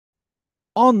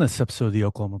On this episode of the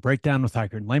Oklahoma Breakdown with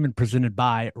Hiker and Layman, presented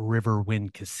by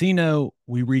Riverwind Casino,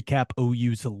 we recap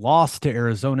OU's loss to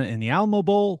Arizona in the Alamo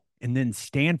Bowl, and then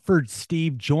Stanford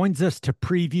Steve joins us to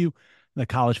preview the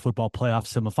college football playoff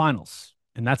semifinals.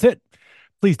 And that's it.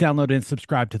 Please download and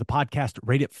subscribe to the podcast,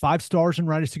 rate it 5 stars, and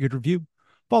write us a good review.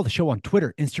 Follow the show on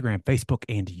Twitter, Instagram, Facebook,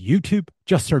 and YouTube.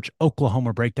 Just search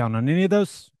Oklahoma Breakdown on any of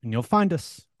those, and you'll find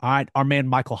us. All right, our man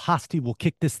Michael Hosty will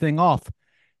kick this thing off.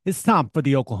 It's time for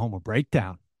the Oklahoma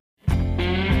Breakdown.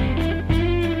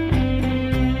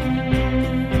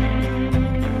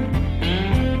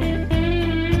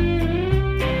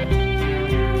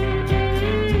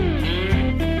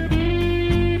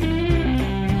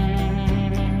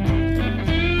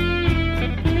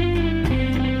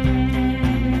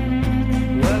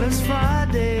 Well, it's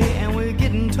Friday and we're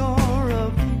getting tore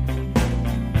up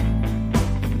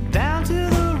down to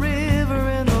the river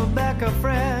in the back of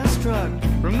Fred's truck.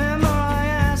 Remember I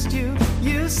asked you,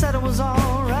 you said it was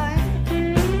all right.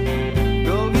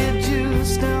 Go get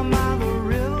juice down by the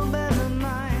riverbed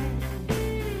tonight.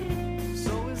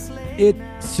 So it's late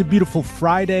It's a beautiful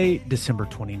Friday, December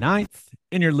 29th,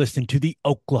 and you're listening to the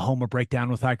Oklahoma Breakdown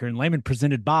with Hiker and Layman,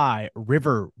 presented by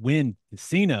Riverwind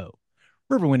Casino.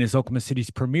 Riverwind is Oklahoma City's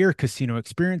premier casino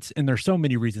experience, and there's so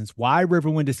many reasons why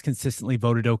Riverwind is consistently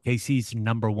voted OKC's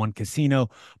 #1 casino,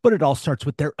 but it all starts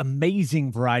with their amazing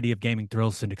variety of gaming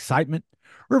thrills and excitement.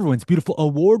 Riverwind's beautiful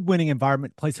award-winning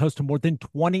environment plays host to more than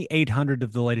 2,800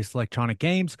 of the latest electronic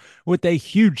games with a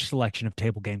huge selection of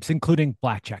table games, including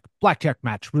blackjack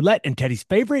match, roulette, and Teddy's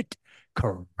favorite,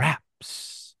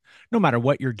 craps. No matter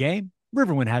what your game,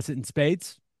 Riverwind has it in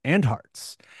spades and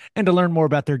hearts. And to learn more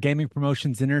about their gaming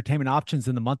promotions and entertainment options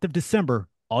in the month of December,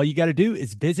 all you got to do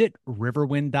is visit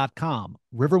riverwind.com.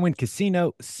 Riverwind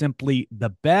Casino, simply the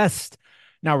best.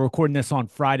 Now, we're recording this on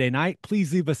Friday night.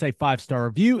 Please leave us a 5-star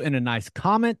review and a nice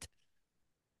comment.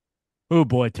 Oh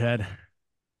boy, Ted.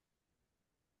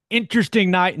 Interesting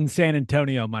night in San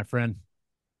Antonio, my friend.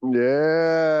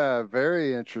 Yeah,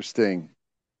 very interesting.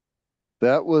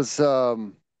 That was I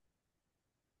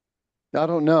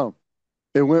don't know.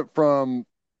 It went from,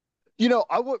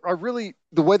 I really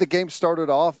the way the game started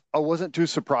off, I wasn't too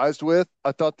surprised with.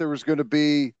 I thought there was going to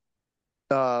be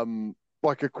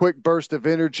like a quick burst of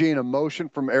energy and emotion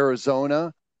from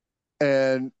Arizona,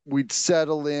 and we'd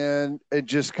settle in and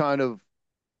just kind of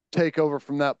take over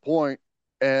from that point.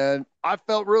 And I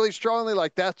felt really strongly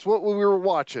like that's what we were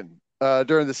watching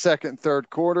during the second and third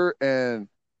quarter. And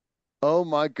oh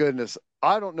my goodness,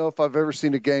 I don't know if I've ever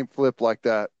seen a game flip like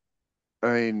that.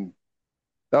 I mean,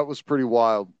 that was pretty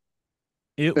wild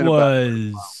It in a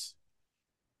bad. was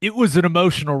it was an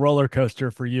emotional roller coaster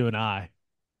for you and I.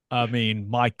 I mean,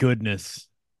 my goodness.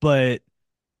 But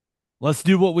let's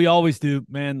do what we always do,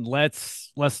 man.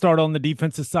 Let's start on the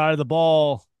defensive side of the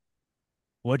ball.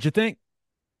 What'd you think?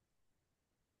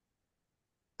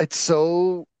 It's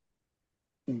so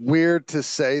weird to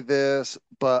say this,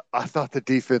 but I thought the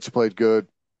defense played good.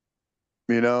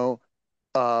 You know,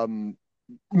 um,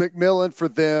 McMillan for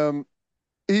them,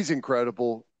 he's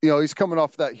incredible. He's coming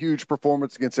off that huge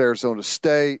performance against Arizona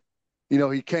State.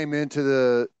 He came into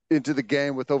the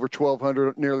game with over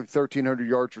 1,200, nearly 1,300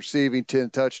 yards receiving, 10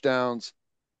 touchdowns.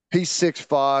 He's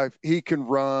 6'5". He can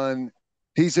run.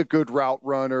 He's a good route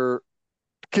runner.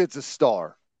 Kid's a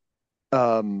star.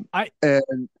 I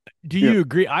And Do you know, you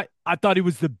agree? I thought he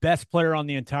was the best player on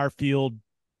the entire field.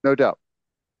 no doubt,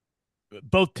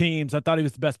 Both teams, I thought he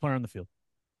was the best player on the field.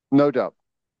 no doubt.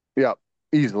 Yeah,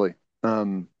 easily.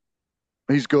 Um,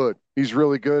 he's good. He's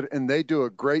really good, and they do a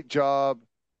great job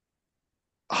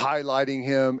highlighting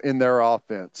him in their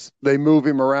offense. They move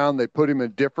him around. They put him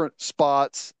in different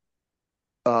spots,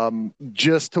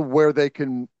 just to where they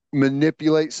can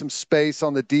manipulate some space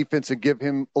on the defense and give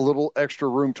him a little extra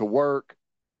room to work.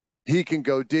 He can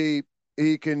go deep.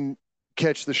 He can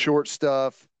catch the short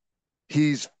stuff.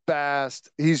 He's fast.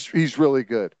 He's really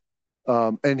good.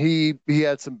 And he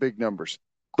had some big numbers.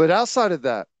 But outside of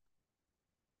that,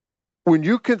 when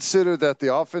you consider that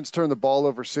the offense turned the ball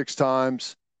over 6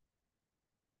 times,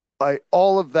 like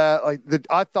all of that,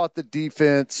 I thought the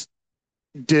defense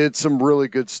did some really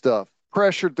good stuff.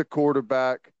 Pressured the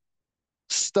quarterback,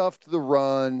 stuffed the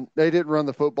run. They didn't run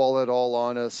the football at all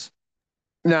on us.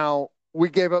 Now, we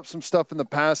gave up some stuff in the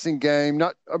passing game.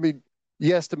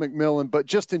 Yes to McMillan, but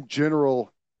just in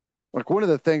general, like one of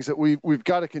the things that we've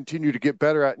got to continue to get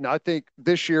better at, and I think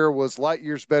this year was light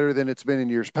years better than it's been in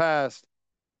years past.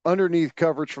 Underneath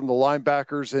coverage from the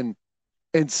linebackers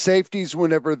and safeties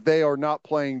whenever they are not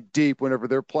playing deep, whenever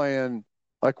they're playing,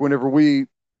 like whenever we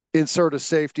insert a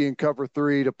safety in cover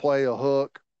three to play a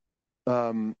hook.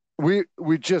 We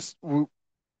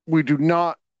do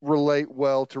not relate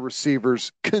well to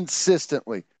receivers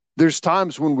consistently. There's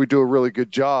times when we do a really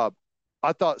good job.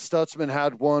 I thought Stutzman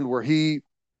had one where he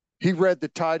read the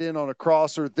tight end on a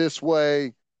crosser this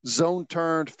way, zone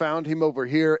turned, found him over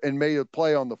here, and made a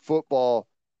play on the football.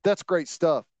 That's great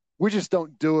stuff. We just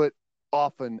don't do it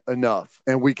often enough,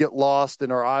 and we get lost,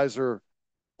 and our eyes are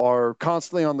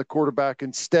constantly on the quarterback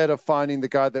instead of finding the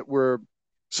guy that we're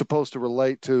supposed to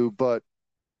relate to. But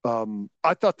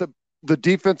I thought the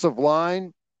defensive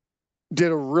line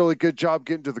did a really good job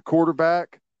getting to the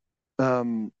quarterback.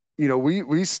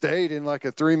 We stayed in like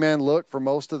a 3-man look for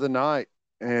most of the night,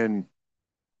 and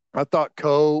I thought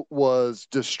Coe was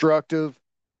destructive.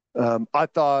 I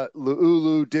thought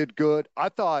Lu'ulu did good. I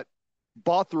thought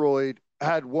Bothroyd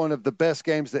had one of the best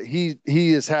games that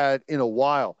he has had in a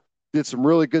while. Did some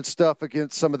really good stuff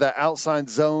against some of that outside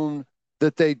zone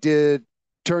that they did.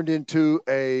 Turned into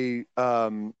a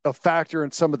factor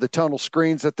in some of the tunnel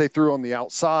screens that they threw on the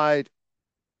outside.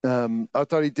 I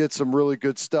thought he did some really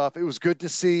good stuff. It was good to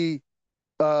see.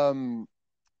 Oh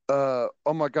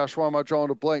my gosh, why am I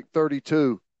drawing a blank?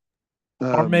 32.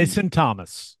 R. Mason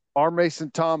Thomas.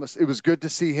 It was good to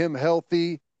see him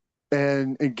healthy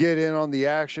and get in on the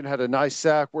action. Had a nice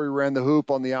sack where he ran the hoop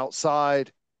on the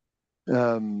outside.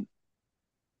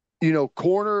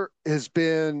 Corner has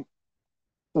been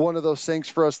one of those things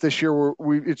for us this year where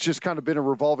it's just kind of been a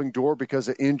revolving door because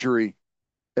of injury.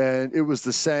 And it was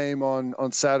the same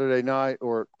on Saturday night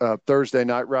or Thursday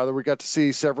night, rather. We got to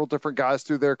see several different guys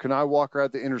through there. Kanai Walker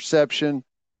had the interception.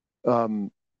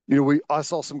 I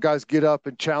saw some guys get up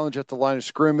and challenge at the line of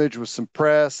scrimmage with some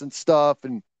press and stuff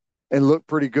and look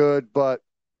pretty good. But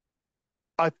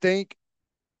I think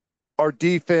our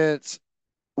defense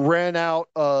ran out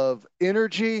of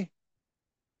energy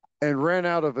and ran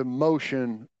out of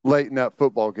emotion late in that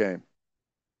football game.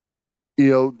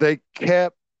 They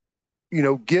kept,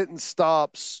 getting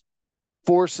stops,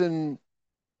 forcing,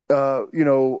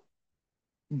 big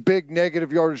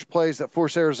negative yardage plays that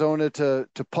force Arizona to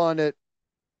punt it.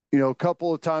 A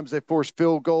couple of times they forced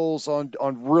field goals on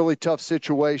really tough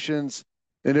situations,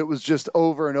 and it was just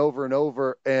over and over and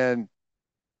over, and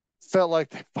felt like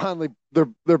they finally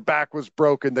their back was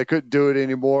broken. They couldn't do it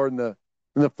anymore, and the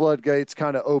floodgates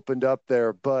kind of opened up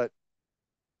there. But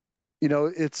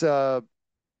it's an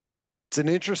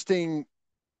interesting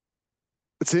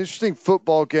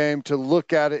football game to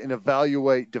look at it and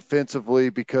evaluate defensively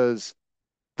because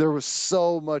there was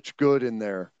so much good in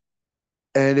there.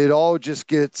 And it all just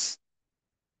gets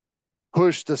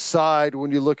pushed aside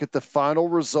when you look at the final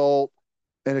result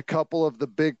and a couple of the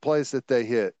big plays that they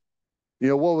hit.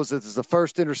 What was it? This is the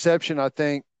first interception, I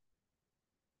think.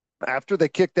 After they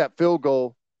kicked that field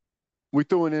goal, we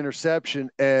threw an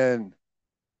interception, and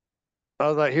I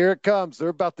was like, here it comes.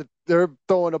 They're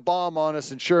throwing a bomb on us.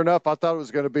 And sure enough, I thought it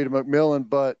was going to be to McMillan,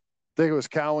 but I think it was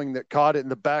Cowing that caught it in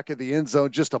the back of the end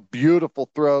zone. Just a beautiful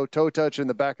throw, toe touch in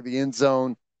the back of the end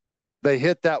zone. They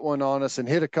hit that one on us and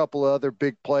hit a couple of other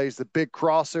big plays. The big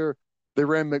crosser, they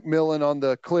ran McMillan on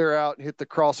the clear out and hit the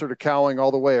crosser to Cowing all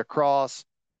the way across.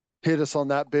 Hit us on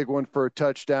that big one for a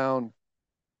touchdown.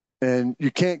 And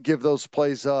you can't give those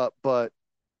plays up, but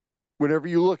whenever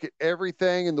you look at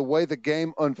everything and the way the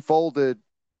game unfolded,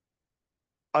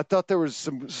 I thought there was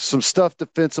some stuff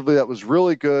defensively that was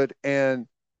really good, and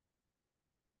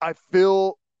I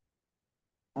feel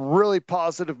really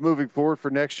positive moving forward for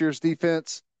next year's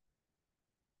defense.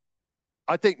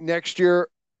 I think next year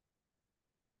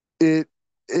and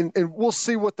we'll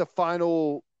see what the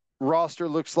final roster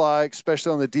looks like,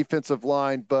 especially on the defensive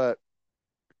line, but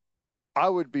I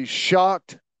would be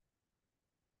shocked,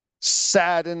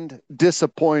 saddened,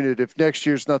 disappointed if next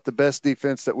year's not the best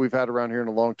defense that we've had around here in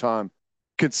a long time,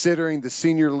 considering the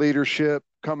senior leadership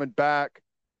coming back,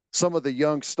 some of the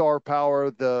young star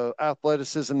power, the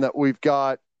athleticism that we've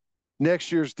got. Next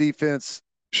year's defense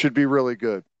should be really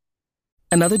good.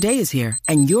 Another day is here,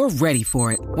 and you're ready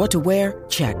for it. What to wear?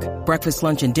 Check. Breakfast,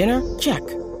 lunch, and dinner? Check.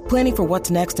 Planning for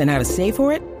what's next and how to save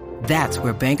for it? That's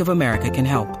where Bank of America can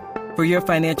help. For your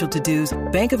financial to-dos,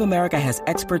 Bank of America has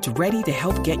experts ready to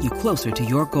help get you closer to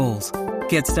your goals.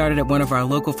 Get started at one of our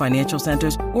local financial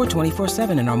centers or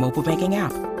 24/7 in our mobile banking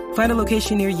app. Find a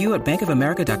location near you at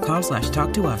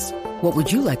bankofamerica.com/talktous. What would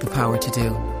you like the power to do?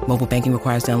 Mobile banking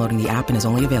requires downloading the app and is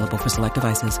only available for select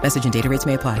devices. Message and data rates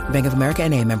may apply. Bank of America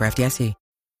NA, member FDIC.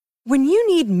 When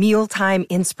you need mealtime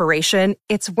inspiration,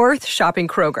 it's worth shopping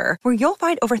Kroger, where you'll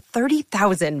find over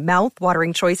 30,000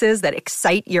 mouth-watering choices that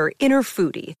excite your inner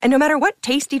foodie. And no matter what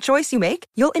tasty choice you make,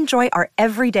 you'll enjoy our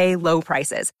everyday low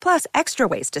prices, plus extra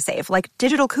ways to save, like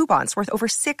digital coupons worth over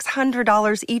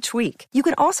 $600 each week. You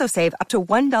can also save up to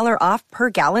 $1 off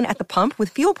per gallon at the pump with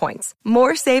fuel points.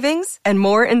 More savings and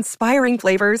more inspiring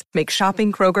flavors make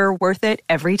shopping Kroger worth it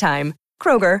every time.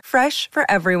 Kroger, fresh for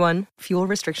everyone. Fuel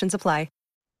restrictions apply.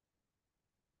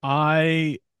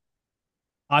 I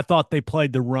thought they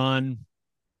played the run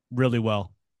really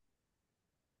well.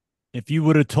 If you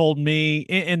would have told me,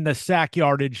 and the sack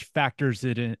yardage factors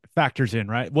in,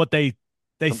 right? What they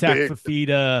sacked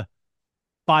Fafita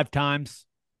 5 times,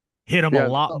 hit him a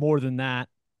lot more than that.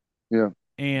 Yeah.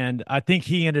 And I think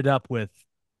he ended up with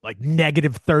like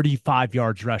negative 35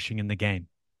 yards rushing in the game.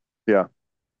 Yeah.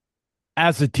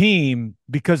 As a team,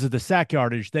 because of the sack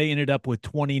yardage, they ended up with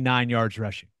 29 yards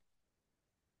rushing.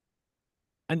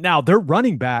 And now their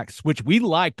running backs, which we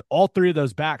liked all 3 of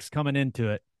those backs coming into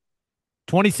it,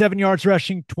 27 yards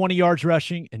rushing, 20 yards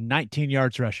rushing, and 19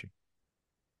 yards rushing.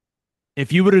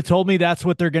 If you would have told me that's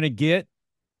what they're going to get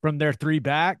from their 3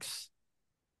 backs,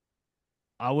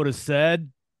 I would have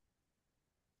said,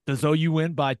 does OU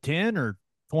win by 10 or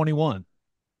 21?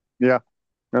 Yeah.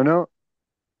 No.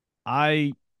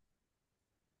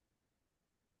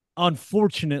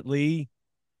 Unfortunately,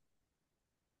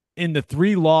 in the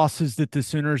 3 losses that the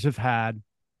Sooners have had,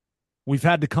 we've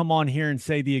had to come on here and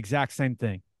say the exact same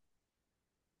thing.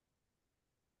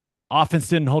 Offense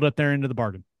didn't hold up their end of the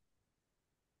bargain.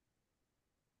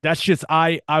 That's just,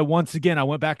 once again, I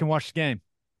went back and watched the game.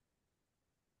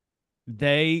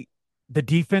 The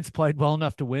defense played well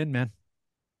enough to win, man.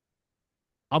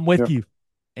 I'm with you.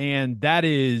 And that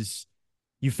is,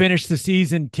 you finish the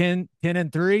season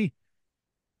 10-3.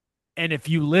 And if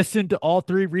you listen to all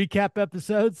 3 recap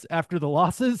episodes after the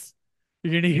losses,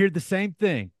 you're going to hear the same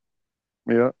thing.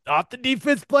 Yeah. Thought the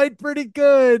defense played pretty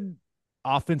good.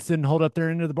 Offense didn't hold up their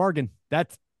end of the bargain.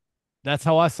 That's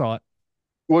how I saw it.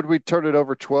 Would we turn it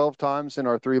over 12 times in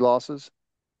our 3 losses?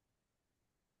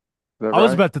 I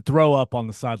was about to throw up on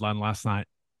the sideline last night.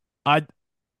 I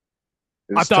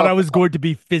thought I was going to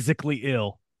be physically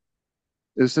ill.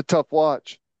 It's a tough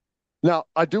watch. Now,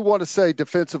 I do want to say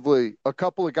defensively, a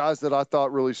couple of guys that I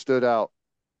thought really stood out.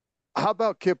 How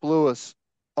about Kip Lewis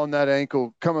on that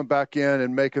ankle coming back in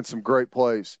and making some great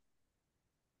plays?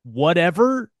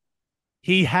 Whatever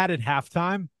he had at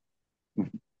halftime,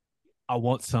 I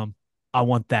want some. I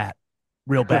want that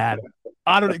real bad.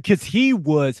 I don't know, because he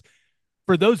was,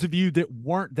 for those of you that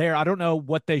weren't there, I don't know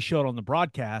what they showed on the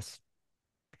broadcast.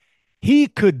 He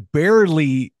could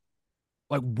barely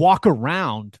walk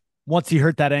around once he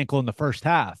hurt that ankle in the first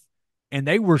half. And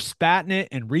they were spatting it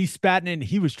and respatting it, and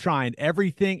he was trying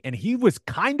everything, and he was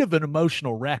kind of an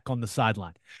emotional wreck on the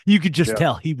sideline. You could just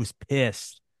tell he was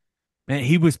pissed. Man,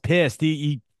 he was pissed.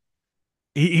 He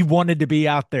wanted to be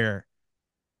out there.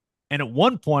 And at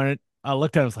one point, I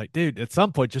looked at him, I was like, dude, at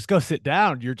some point, just go sit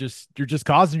down. You're just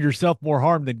causing yourself more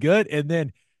harm than good. And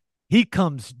then he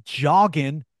comes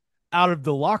jogging out of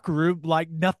the locker room like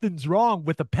nothing's wrong,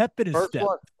 with a pep in his step.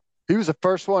 He was the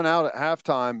first one out at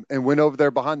halftime and went over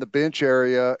there behind the bench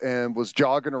area and was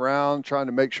jogging around trying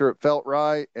to make sure it felt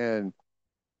right. And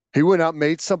he went out,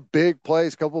 made some big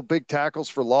plays, a couple of big tackles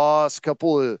for loss, a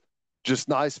couple of just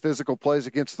nice physical plays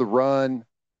against the run.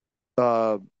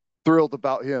 Thrilled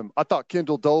about him. I thought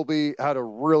Kendall Dolby had a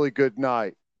really good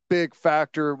night. Big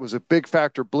factor, was a big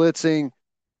factor blitzing,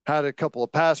 had a couple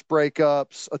of pass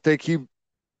breakups. I think he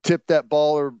tipped that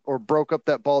ball or broke up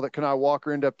that ball that Kenai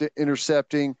Walker ended up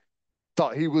intercepting.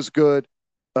 Thought he was good.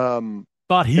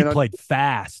 Thought he played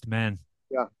fast, man.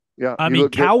 Yeah. I mean,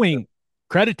 Cowing,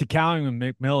 credit to Cowing and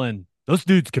McMillan, those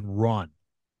dudes can run.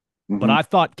 Mm-hmm. But I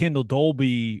thought Kendall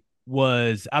Dolby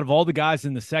was, out of all the guys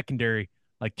in the secondary,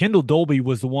 Kendall Dolby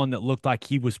was the one that looked like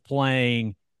he was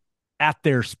playing at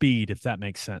their speed, if that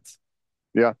makes sense.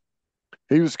 Yeah,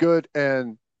 he was good.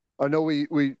 And I know we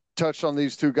touched on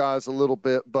these 2 guys a little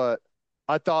bit, but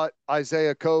I thought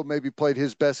Isaiah Coe maybe played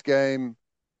his best game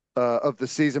of the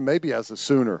season, maybe as a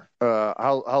Sooner,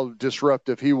 how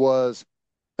disruptive he was.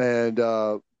 And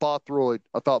Bothroyd,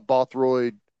 I thought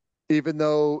Bothroyd, even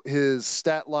though his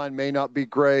stat line may not be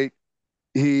great,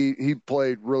 he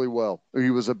played really well. He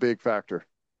was a big factor.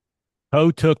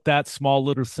 Coe took that small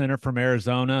little center from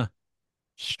Arizona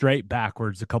straight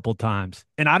backwards a couple times.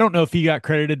 And I don't know if he got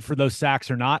credited for those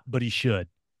sacks or not, but he should,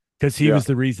 because he was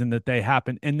the reason that they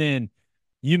happened. And then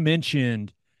you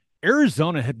mentioned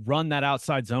Arizona had run that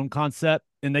outside zone concept,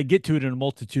 and they get to it in a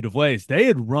multitude of ways. They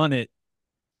had run it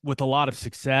with a lot of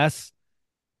success.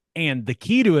 And the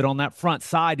key to it on that front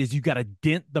side is you got to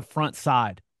dent the front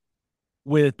side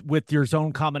with your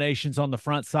zone combinations on the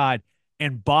front side.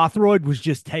 And Bothroyd was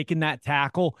just taking that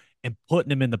tackle and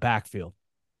putting him in the backfield.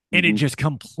 And it just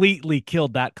completely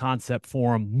killed that concept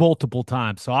for him multiple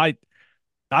times. So I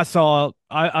saw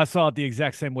it the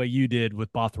exact same way you did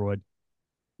with Bothroyd.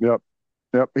 Yep.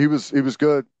 He was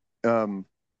good. There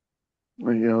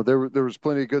was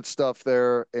plenty of good stuff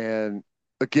there. And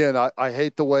again, I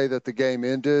hate the way that the game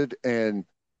ended and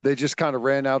they just kind of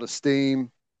ran out of steam.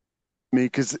 I mean,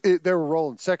 because they were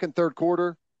rolling second, third quarter.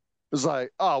 It was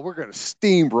like, oh, we're going to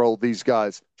steamroll these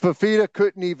guys. Fafita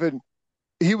couldn't even.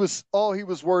 All he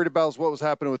was worried about was what was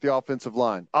happening with the offensive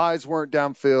line. Eyes weren't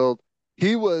downfield.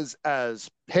 He was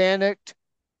as panicked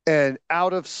and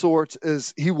out of sorts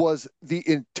as he was the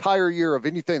entire year of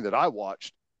anything that I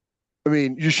watched. I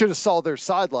mean, you should have saw their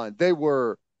sideline.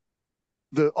 The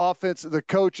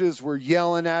coaches were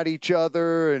yelling at each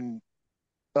other, and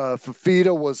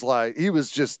Fafita was like, he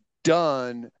was just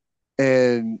done.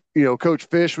 And, Coach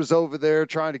Fish was over there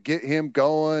trying to get him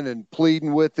going and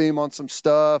pleading with him on some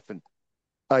stuff. And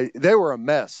they were a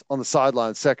mess on the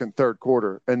sideline second, third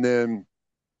quarter. And then,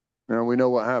 we know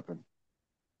what happened.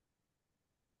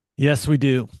 Yes, we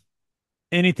do.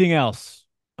 Anything else?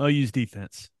 OU's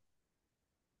defense.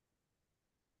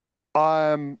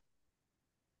 I'm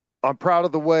proud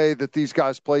of the way that these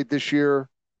guys played this year.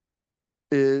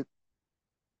 The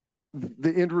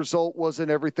end result wasn't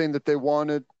everything that they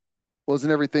wanted,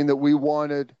 wasn't everything that we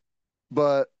wanted,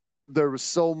 but there was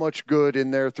so much good in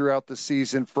there throughout the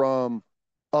season from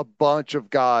a bunch of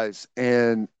guys.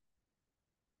 And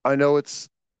I know it's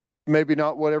maybe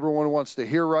not what everyone wants to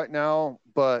hear right now,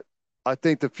 but I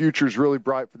think the future is really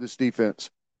bright for this defense.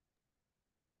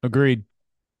 Agreed.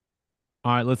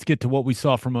 All right, let's get to what we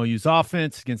saw from OU's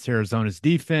offense against Arizona's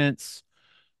defense.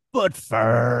 But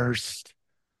first,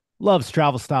 Love's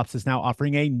Travel Stops is now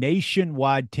offering a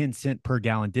nationwide 10-cent per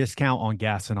gallon discount on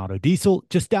gas and auto diesel.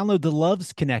 Just download the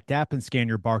Love's Connect app and scan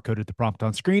your barcode at the prompt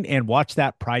on screen and watch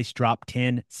that price drop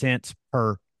 10 cents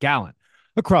per gallon.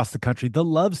 Across the country, the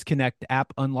Love's Connect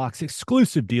app unlocks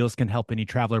exclusive deals can help any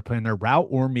traveler plan their route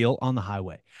or meal on the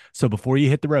highway. So before you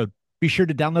hit the road, be sure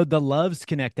to download the Love's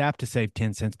Connect app to save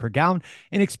 10 cents per gallon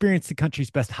and experience the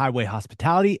country's best highway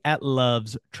hospitality at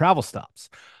Love's Travel Stops.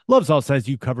 Love's also has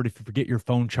you covered if you forget your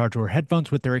phone charger or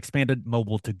headphones with their expanded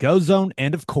mobile to-go zone.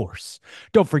 And of course,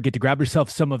 don't forget to grab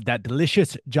yourself some of that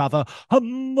delicious Java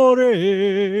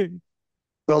Amore.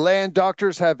 The Land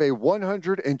Doctors have a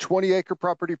 120-acre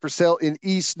property for sale in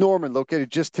East Norman, located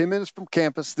just 10 minutes from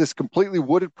campus. This completely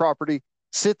wooded property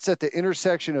sits at the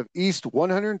intersection of East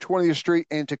 120th Street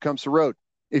and Tecumseh Road.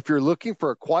 If you're looking for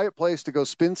a quiet place to go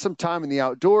spend some time in the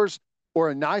outdoors or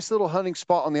a nice little hunting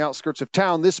spot on the outskirts of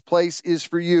town, this place is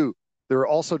for you. There are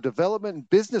also development and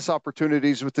business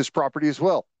opportunities with this property as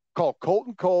well. Call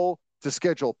Colton Cole to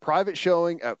schedule a private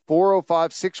showing at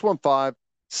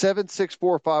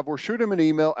 405-615-7645 or shoot him an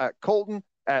email at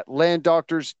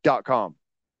colton@landdoctors.com.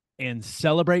 And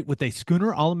celebrate with a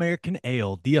Schooner All-American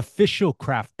Ale, the official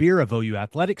craft beer of OU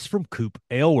Athletics from Coop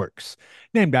Ale Works.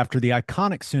 Named after the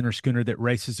iconic Sooner schooner that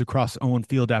races across Owen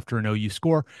Field after an OU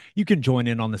score, you can join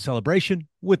in on the celebration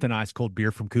with an ice-cold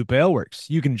beer from Coop Ale Works.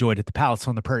 You can enjoy it at the Palace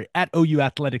on the Prairie, at OU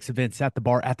Athletics events, at the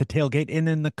bar, at the tailgate, and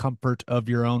in the comfort of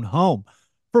your own home.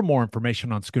 For more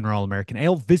information on Schooner All-American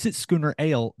Ale, visit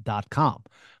SchoonerAle.com.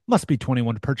 Must be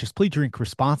 21 to purchase. Please drink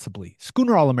responsibly.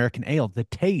 Schooner All-American Ale, the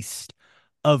taste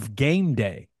of game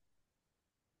day.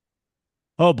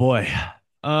 Oh boy.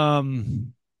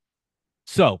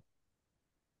 So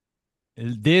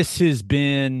this has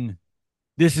been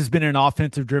an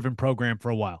offensive driven program for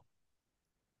a while.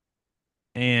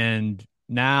 And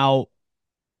now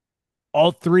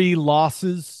all three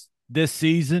losses this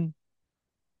season,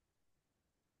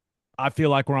 I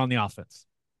feel like we're on the offense.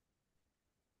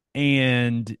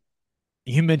 And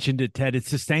you mentioned it, Ted. It's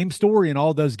the same story in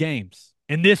all those games.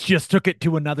 And this just took it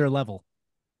to another level.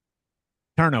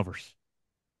 Turnovers.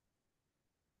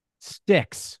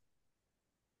 Sticks.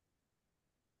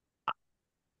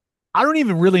 I don't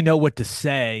even really know what to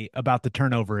say about the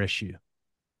turnover issue.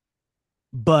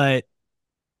 But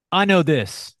I know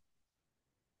this.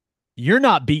 You're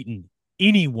not beating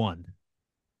anyone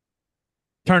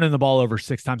turning the ball over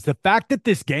 6 times. The fact that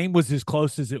this game was as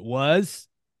close as it was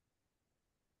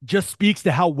just speaks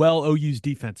to how well OU's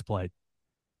defense played.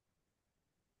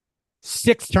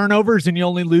 6 turnovers and you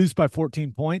only lose by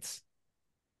 14 points.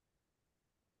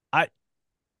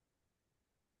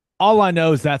 All I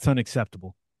know is that's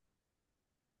unacceptable.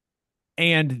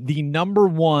 And the number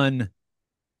one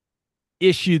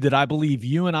issue that I believe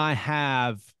you and I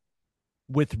have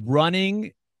with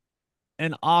running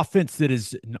an offense that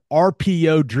is an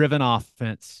RPO driven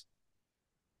offense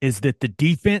is that the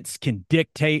defense can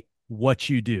dictate what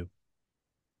you do.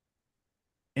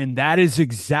 And that is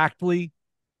exactly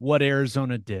what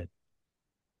Arizona did.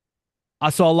 I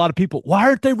saw a lot of people, why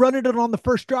aren't they running it on the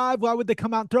first drive? Why would they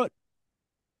come out and throw it?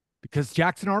 Because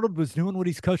Jackson Arnold was doing what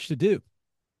he's coached to do.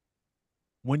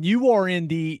 When you are in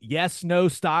the yes, no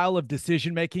style of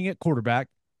decision making at quarterback,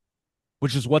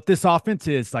 which is what this offense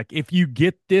is, like if you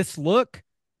get this look,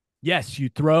 yes, you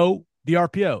throw the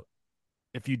RPO.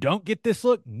 If you don't get this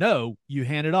look, no, you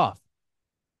hand it off.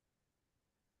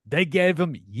 They gave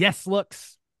him yes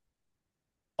looks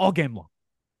all game long.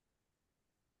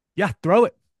 Yeah, throw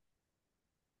it.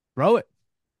 Throw it.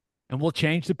 And we'll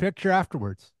change the picture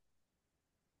afterwards.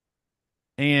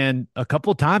 And a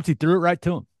couple of times he threw it right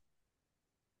to him.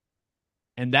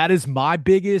 And that is my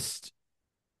biggest,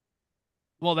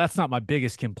 well, that's not my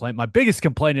biggest complaint. My biggest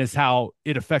complaint is how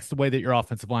it affects the way that your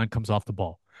offensive line comes off the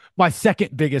ball. My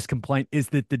second biggest complaint is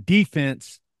that the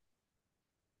defense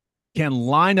can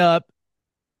line up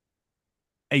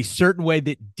a certain way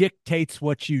that dictates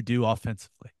what you do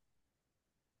offensively.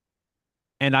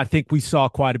 And I think we saw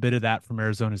quite a bit of that from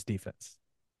Arizona's defense.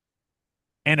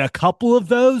 And a couple of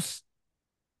the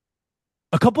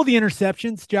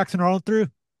interceptions Jackson Arnold threw,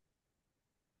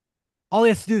 all he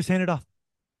has to do is hand it off.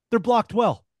 They're blocked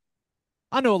well.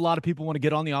 I know a lot of people want to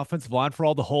get on the offensive line for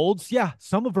all the holds. Yeah,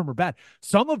 some of them are bad.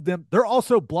 Some of them, they're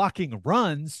also blocking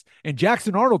runs, and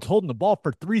Jackson Arnold's holding the ball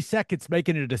for 3 seconds,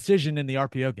 making a decision in the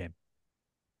RPO game.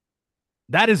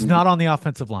 That is not on the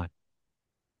offensive line.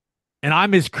 And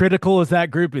I'm as critical as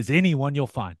that group as anyone you'll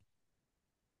find.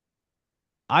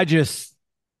 I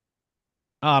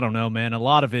don't know, man. A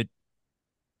lot of it,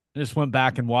 I just went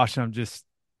back and watched them.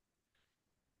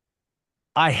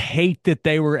 I hate that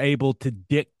they were able to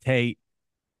dictate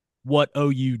what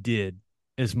OU did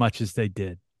as much as they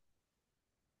did.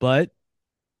 But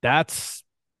that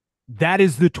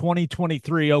is the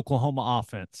 2023 Oklahoma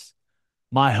offense.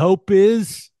 My hope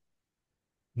is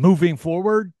moving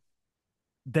forward,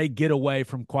 they get away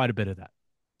from quite a bit of that.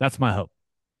 That's my hope.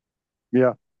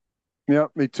 Yeah. Yeah,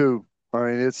 me too.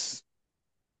 You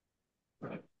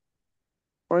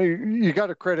got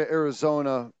to credit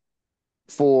Arizona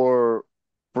for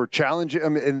challenging. I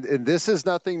mean, and this is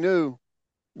nothing new.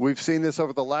 We've seen this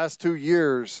over the last 2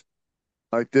 years.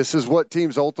 Like, this is what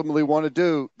teams ultimately want to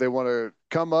do. They want to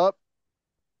come up,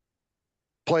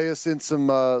 play us in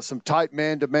some tight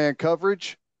man-to-man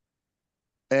coverage,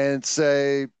 and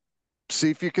see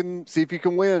if you can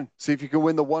win. See if you can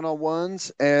win the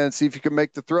one-on-ones, and see if you can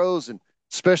make the throws. And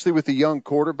especially with the young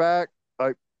quarterback,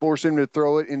 like force him to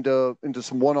throw it into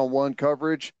some one-on-one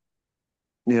coverage.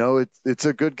 You know, it's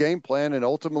a good game plan, and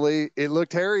ultimately it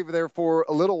looked hairy there for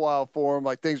a little while for them,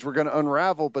 like things were going to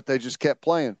unravel, but they just kept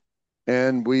playing,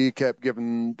 and we kept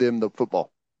giving them the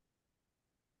football.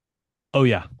 Oh,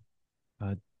 yeah.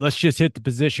 Let's just hit the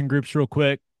position groups real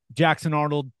quick. Jackson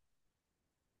Arnold,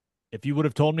 if you would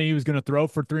have told me he was going to throw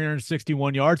for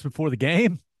 361 yards before the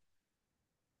game,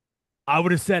 I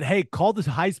would have said, hey, call this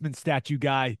Heisman statue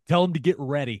guy. Tell him to get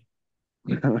ready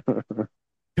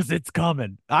because it's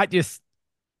coming.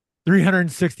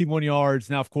 361 yards.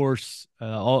 Now, of course,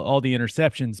 all the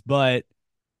interceptions. But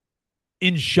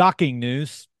in shocking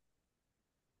news,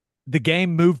 the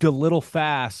game moved a little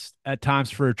fast at times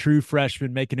for a true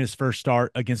freshman making his first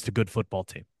start against a good football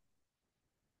team.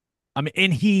 I mean,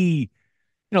 and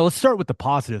let's start with the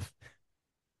positive.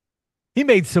 He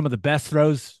made some of the best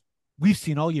throws we've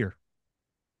seen all year.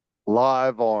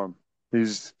 Live arm.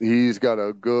 He's got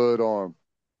a good arm.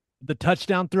 The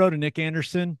touchdown throw to Nick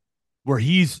Anderson, where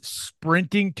he's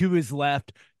sprinting to his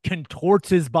left, contorts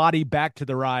his body back to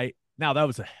the right. Now, that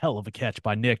was a hell of a catch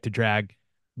by Nick to drag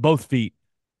both feet.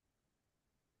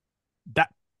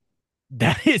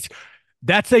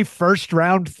 That's a first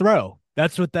round throw.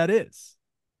 That's what that is.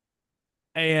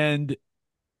 And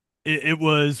it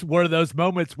was one of those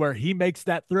moments where he makes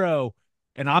that throw,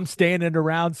 and I'm standing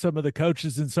around some of the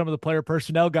coaches and some of the player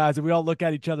personnel guys, and we all look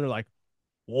at each other like,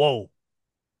 whoa,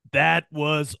 that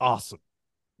was awesome.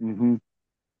 Mm-hmm.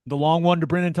 The long one to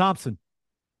Brennan Thompson.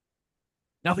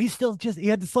 Now he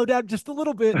had to slow down just a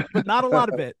little bit, but not a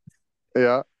lot of it.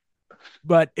 Yeah.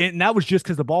 And that was just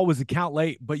because the ball was a count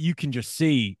late, but you can just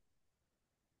see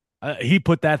he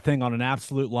put that thing on an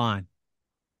absolute line.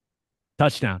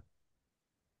 Touchdown.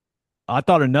 I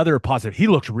thought another positive. He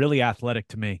looked really athletic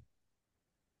to me.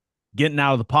 Getting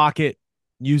out of the pocket,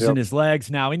 using his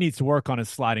legs. Now he needs to work on his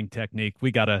sliding technique.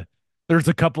 There's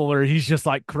a couple where he's just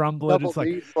like crumbling. Double it's like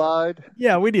knee slide.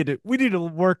 Yeah, we need to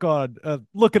work on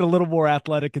looking a little more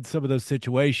athletic in some of those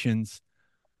situations.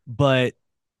 But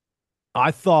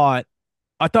I thought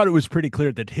I thought it was pretty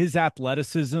clear that his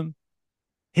athleticism,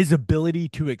 his ability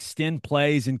to extend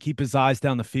plays and keep his eyes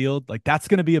down the field, like that's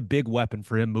going to be a big weapon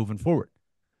for him moving forward.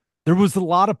 There was a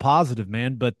lot of positive,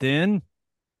 man, but then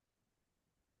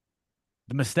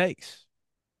the mistakes,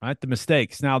 right? The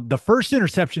mistakes. Now, the first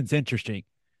interception's interesting.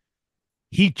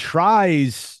 He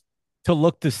tries to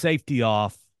look the safety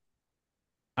off.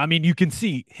 I mean, you can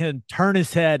see him turn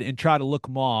his head and try to look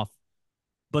him off,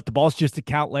 but the ball's just a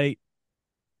count late.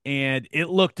 And it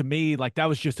looked to me like that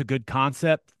was just a good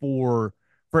concept for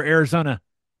Arizona.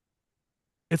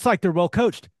 It's like they're well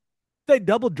coached. They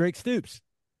doubled Drake Stoops.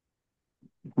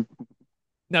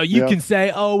 Now you Yeah. can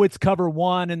say, oh, it's cover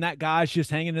one, and that guy's just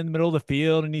hanging in the middle of the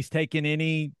field and he's taking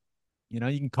any, you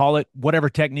can call it whatever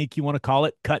technique you want to call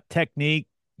it, cut technique,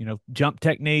 jump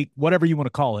technique, whatever you want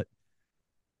to call it.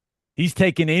 He's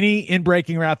taking any in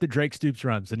breaking route that Drake Stoops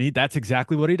runs, and that's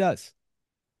exactly what he does.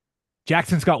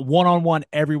 Jackson's got one-on-one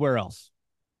everywhere else.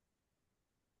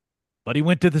 But he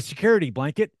went to the security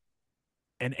blanket,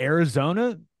 and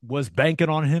Arizona was banking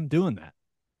on him doing that.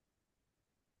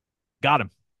 Got him.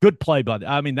 Good play, bud.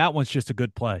 I mean, that one's just a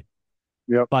good play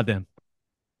by them.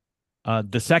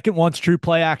 The second one's true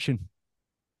play action.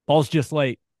 Ball's just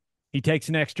late. He takes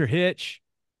an extra hitch.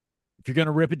 If you're going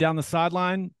to rip it down the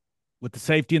sideline with the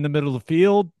safety in the middle of the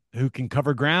field who can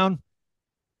cover ground,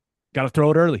 got to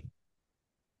throw it early.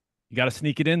 You got to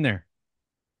sneak it in there.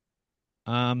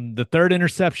 The third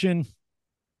interception,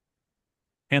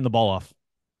 hand the ball off.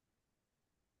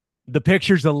 The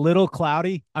picture's a little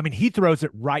cloudy. I mean, he throws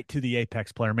it right to the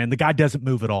apex player, man. The guy doesn't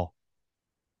move at all.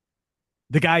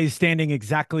 The guy is standing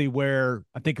exactly where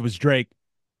I think it was Drake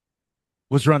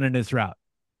was running his route.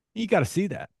 You got to see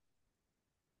that.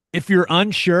 If you're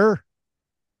unsure,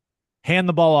 hand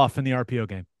the ball off in the RPO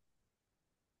game.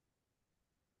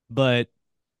 But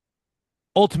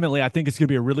ultimately, I think it's going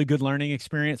to be a really good learning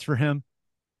experience for him.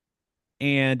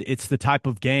 And it's the type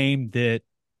of game that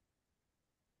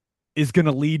is going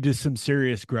to lead to some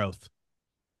serious growth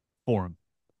for him.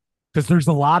 Because there's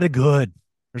a lot of good.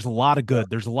 There's a lot of good.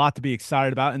 There's a lot to be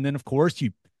excited about. And then, of course,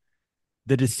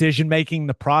 the decision making,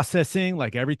 the processing,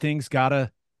 like everything's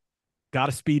gotta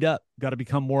speed up, gotta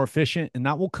become more efficient, and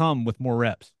that will come with more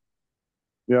reps.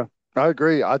 Yeah, I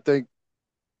agree. I think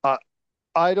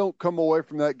I don't come away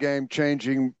from that game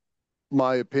changing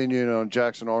my opinion on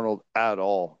Jackson Arnold at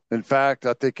all. In fact,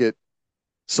 I think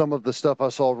some of the stuff I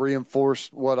saw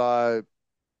reinforced what I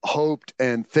hoped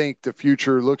and think the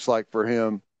future looks like for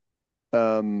him.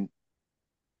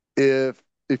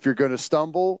 If you're going to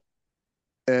stumble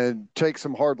and take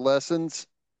some hard lessons,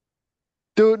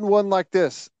 do it in one like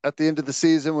this at the end of the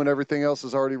season when everything else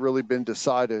has already really been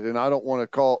decided. And I don't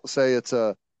want to say it's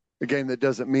a game that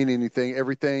doesn't mean anything.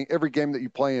 Every game that you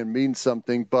play in means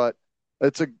something, but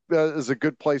it's a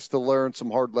good place to learn some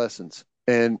hard lessons.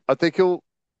 And I think he'll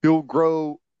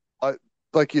grow,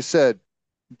 like you said,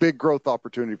 big growth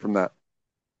opportunity from that.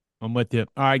 I'm with you.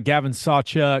 All right, Gavin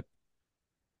Sawchuk,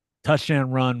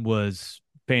 touchdown run was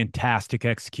fantastic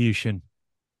execution.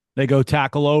 They go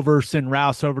tackle over, send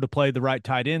Rouse over to play the right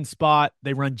tight end spot.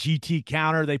 They run GT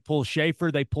counter. They pull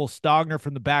Schaefer. They pull Stogner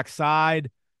from the backside.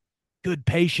 Good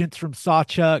patience from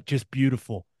Sawchuk. Just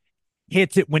beautiful.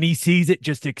 Hits it when he sees it,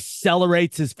 just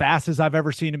accelerates as fast as I've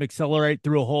ever seen him accelerate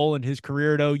through a hole in his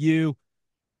career at OU.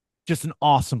 Just an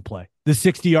awesome play. The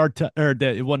 60-yard,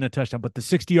 it wasn't a touchdown, but the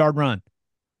 60-yard run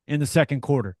in the second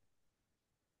quarter.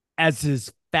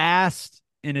 As fast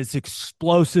and as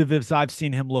explosive as I've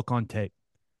seen him look on tape.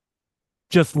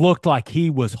 Just looked like he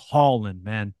was hauling,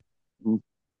 man. Mm-hmm.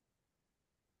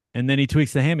 And then he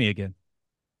tweaks the hammy again.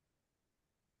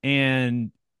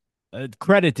 And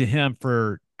credit to him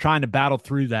for trying to battle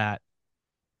through that.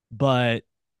 But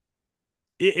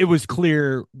it was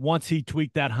clear once he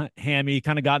tweaked that hammy, he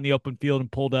kind of got in the open field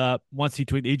and pulled up. Once he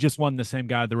tweaked, he just wasn't the same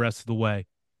guy the rest of the way.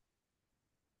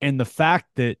 And the fact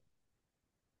that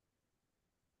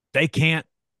they can't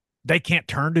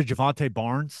turn to Javonte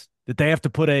Barnes, that they have to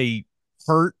put a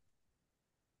hurt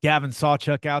Gavin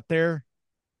Sawchuk out there.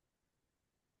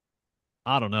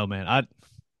 I don't know, man.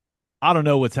 I don't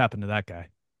know what's happened to that guy.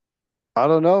 I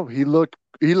don't know. He looked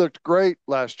great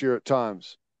last year at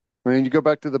times. I mean, you go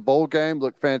back to the bowl game,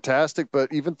 looked fantastic,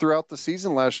 but even throughout the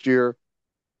season last year,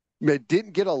 they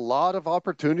didn't get a lot of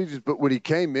opportunities, but when he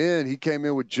came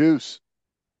in with juice.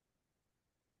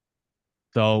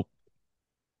 So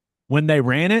when they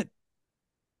ran it,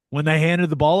 when they handed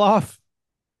the ball off,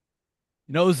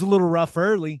 it was a little rough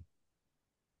early,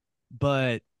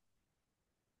 but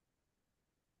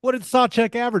what did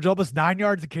Sawchuk average? Almost 9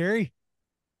 yards a carry.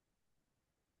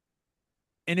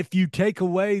 And if you take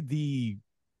away the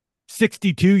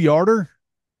 62-yarder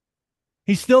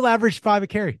He still averaged 5 a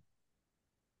carry.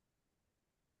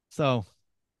 So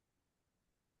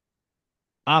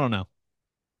I don't know.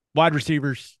 Wide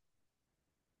receivers,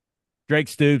 Drake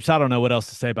Stoops. I don't know what else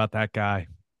to say about that guy.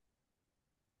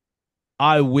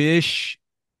 I wish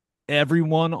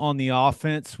everyone on the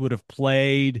offense would have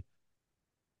played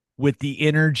with the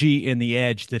energy and the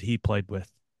edge that he played with.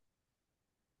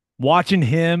 Watching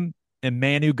him and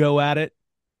Manu go at it,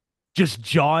 just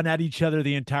jawing at each other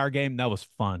the entire game, that was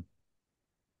fun.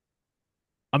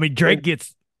 I mean, Drake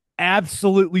gets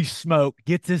absolutely smoked,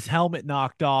 gets his helmet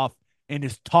knocked off, and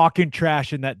is talking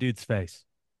trash in that dude's face.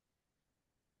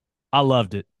 I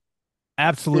loved it. It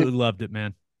Absolutely loved it,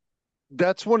 man.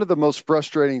 that's one of the most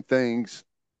frustrating things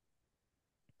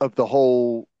of the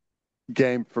whole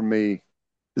game for me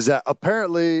is that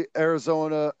apparently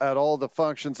Arizona at all the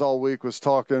functions all week was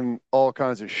talking all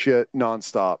kinds of shit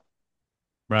nonstop.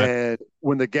 Right. And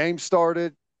when the game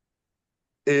started,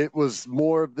 it was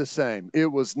more of the same. It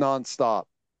was nonstop.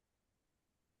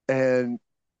 And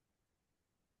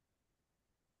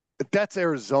that's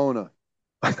Arizona.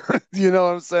 You know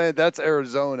what I'm saying? That's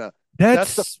Arizona.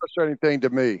 That's the That's frustrating thing to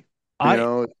me. You I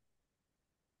know,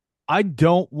 I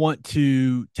don't want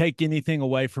to take anything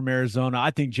away from Arizona.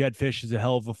 I think Jed Fish is a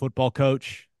hell of a football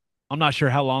coach. I'm not sure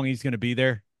how long he's going to be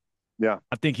there. yeah.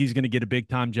 I think he's going to get a big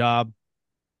time job.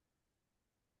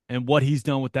 And what he's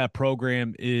done with that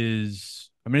program is,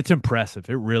 I mean, it's impressive.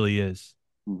 It really is.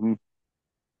 Mm-hmm.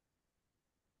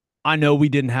 I know we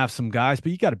didn't have some guys,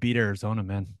 but you got to beat Arizona,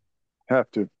 man. Have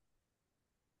to.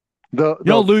 The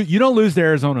You the don't lose. You don't lose to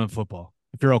Arizona in football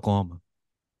if you're Oklahoma.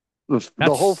 the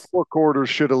whole That's four quarters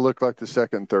should have looked like the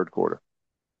second and third quarter.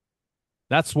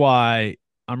 that's why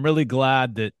I'm really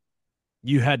glad that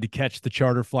you had to catch the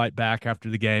charter flight back after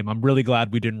the game. I'm really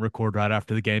glad we didn't record right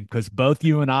after the game because both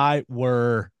you and I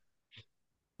were.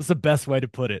 What's the best way to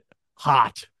put it?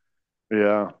 Hot,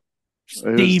 Yeah.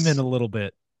 It steaming was a little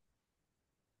bit.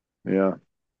 yeah.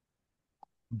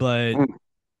 But Mm.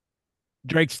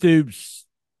 Drake Stoops,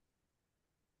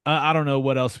 I don't know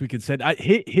what else we could say.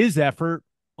 His effort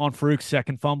on Farouk's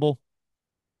second fumble,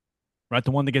 right, the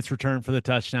one that gets returned for the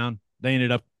touchdown, they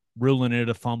ended up ruling it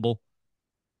a fumble.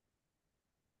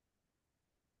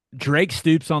 Drake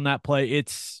Stoops on that play,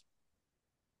 it's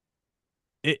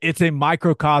a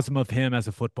microcosm of him as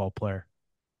a football player.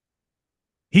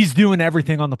 He's doing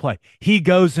everything on the play. He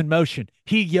goes in motion.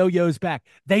 He yo-yos back.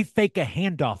 They fake a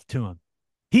handoff to him.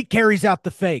 He carries out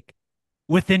the fake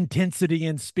with intensity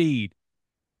and speed.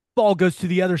 Ball goes to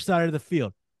the other side of the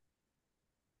field.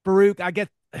 Farouk, I get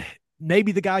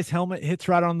maybe the guy's helmet hits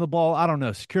right on the ball. I don't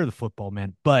know. Secure the football,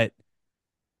 man. But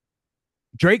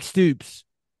Drake Stoops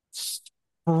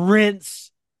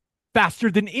sprints faster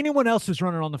than anyone else who's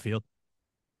running on the field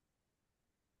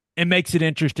and makes it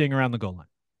interesting around the goal line.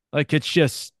 Like it's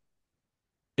just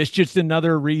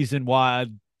another reason why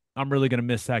I'm really going to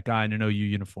miss that guy in an OU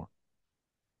uniform.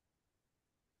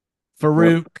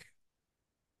 Yep. Farouk,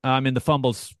 I mean, the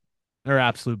fumbles are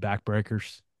absolute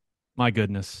backbreakers. My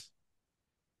goodness.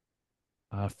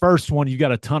 First one, you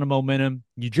got a ton of momentum.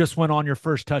 You just went on your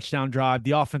first touchdown drive.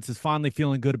 The offense is finally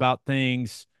feeling good about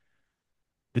things.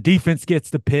 The defense gets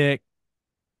the pick.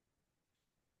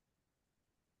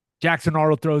 Jackson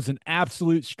Arnold throws an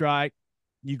absolute strike.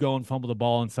 You go and fumble the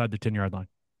ball inside the 10-yard line.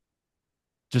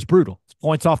 Just brutal. It's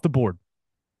points off the board.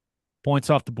 Points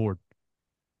off the board.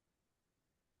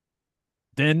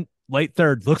 Then late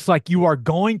third, looks like you are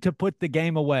going to put the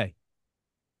game away.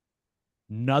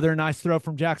 Another nice throw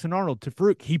from Jackson Arnold to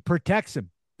Farouk. He protects him,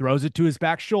 throws it to his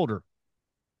back shoulder,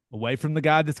 away from the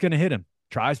guy that's going to hit him,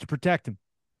 tries to protect him.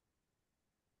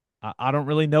 I don't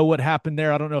really know what happened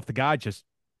there. I don't know if the guy just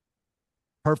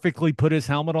perfectly put his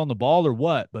helmet on the ball or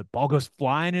what, but ball goes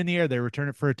flying in the air. They return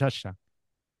it for a touchdown.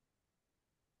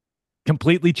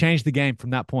 Completely changed the game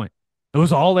from that point. It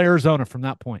was all Arizona from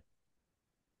that point.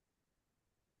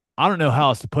 I don't know how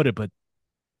else to put it, but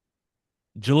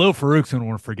Jalil Farouk's going to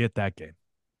want to forget that game.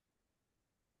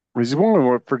 He's going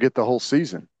to forget the whole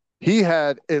season. He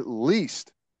had at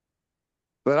least,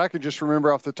 but I can just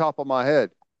remember off the top of my head,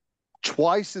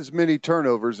 twice as many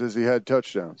turnovers as he had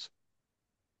touchdowns.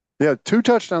 He had 2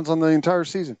 touchdowns on the entire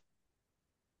season.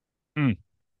 Mm.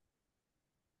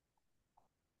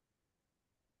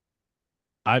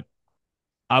 I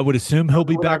I would assume he'll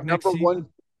be When our back next number one, season.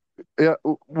 yeah,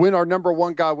 when our number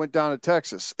one guy went down to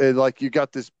Texas, and like you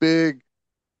got this big,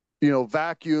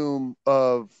 vacuum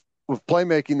of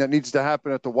playmaking that needs to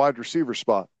happen at the wide receiver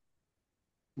spot.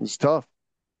 It's tough.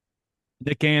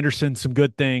 Nick Anderson, some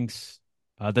good things.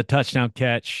 The touchdown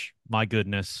catch, my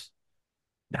goodness,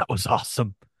 that was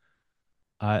awesome.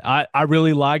 I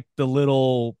really liked the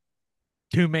little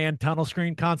two-man tunnel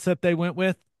screen concept they went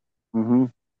with, Mm-hmm.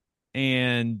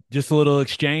 and just a little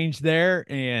exchange there,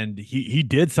 and he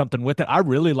did something with it. I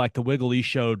really like the wiggle he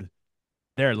showed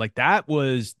there. Like that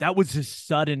was as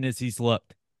sudden as he's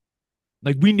looked.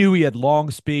 Like we knew he had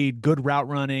long speed, good route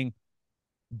running,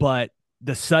 but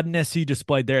the suddenness he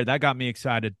displayed there, that got me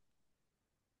excited.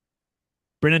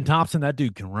 Brennan Thompson, that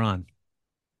dude can run.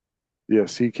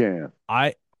 Yes, he can.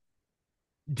 I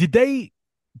did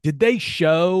they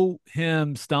show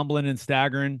him stumbling and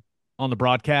staggering on the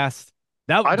broadcast?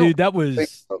 That I don't dude, that think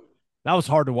was so. that was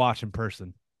hard to watch in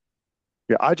person.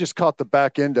 Yeah, I just caught the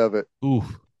back end of it. Ooh,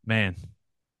 man.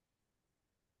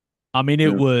 I mean, Yeah.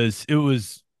 it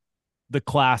was the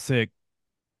classic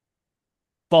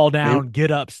fall He- down,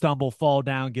 get up, stumble, fall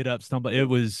down, get up, stumble. It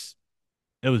was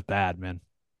bad, man.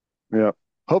 yeah.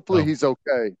 Hopefully So he's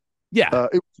okay. yeah,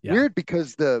 It was yeah. weird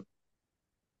because He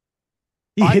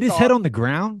I hit his head thought on the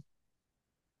ground.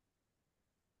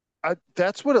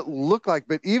 that's what it looked like,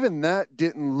 but even that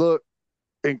didn't look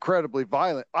incredibly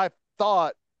violent. I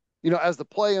thought, as the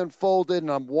play unfolded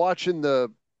and I'm watching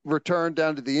the return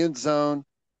down to the end zone,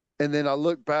 and then I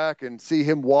look back and see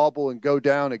him wobble and go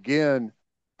down again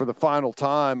for the final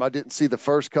time. I didn't see the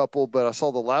first couple, but I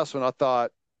saw the last one. I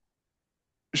thought,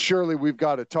 surely we've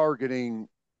got a targeting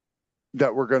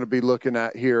that we're going to be looking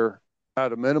at here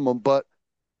at a minimum. But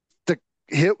the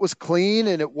hit was clean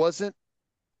and it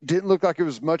didn't look like it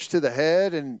was much to the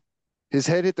head, and his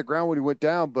head hit the ground when he went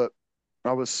down. But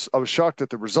I was shocked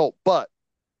at the result. But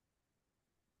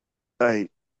hey,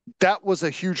 that was a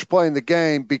huge play in the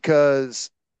game because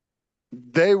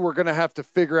they were going to have to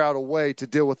figure out a way to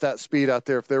deal with that speed out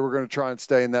there if they were going to try and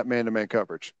stay in that man-to-man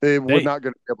coverage. They were They not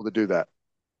going to be able to do that.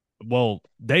 well,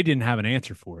 they didn't have an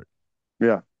answer for it.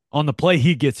 Yeah, On the play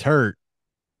he gets hurt.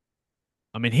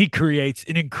 I mean, he creates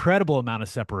an incredible amount of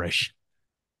separation.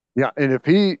 yeah. And if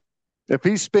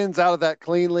he spins out of that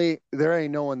cleanly, there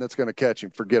ain't no one that's going to catch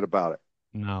him. Forget about it.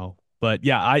 No. But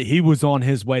yeah, he was on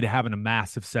his way to having a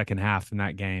massive second half in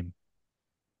that game.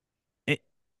 It,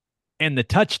 and the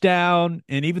touchdown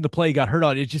and even the play he got hurt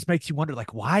on, it just makes you wonder,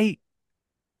 like, why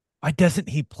doesn't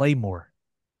he play more?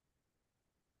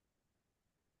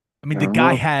 I mean, I the don't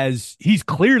guy know. he's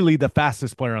clearly the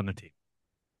fastest player on the team.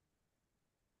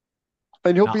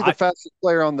 And he'll Now, be the fastest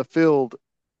player on the field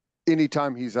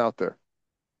anytime he's out there.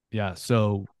 yeah,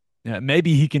 so yeah,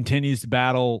 maybe he continues to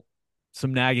battle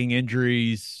some nagging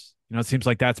injuries. It seems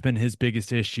like that's been his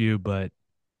biggest issue, but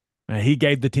he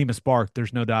gave the team a spark.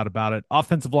 There's no doubt about it.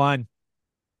 Offensive line,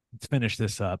 let's finish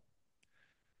this up.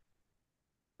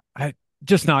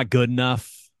 Just not good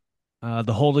enough.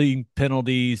 The holding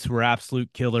penalties were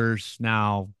absolute killers.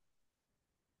 Now,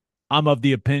 I'm of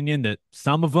the opinion that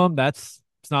some of them, it's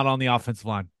not on the offensive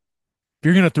line. If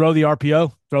you're going to throw the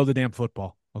RPO, throw the damn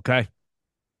football, okay?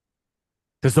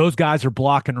 Because those guys are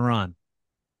blocking run.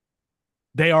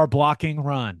 They are blocking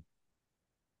run.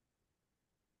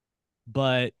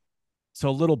 But so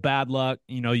a little bad luck.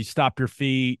 You stop your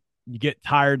feet, you get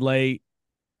tired late,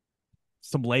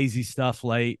 some lazy stuff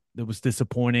late that was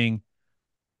disappointing.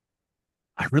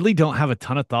 I really don't have a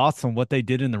ton of thoughts on what they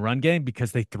did in the run game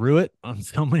because they threw it on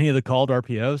so many of the called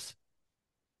RPOs.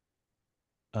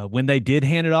 When they did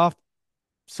hand it off,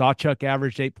 Sawchuk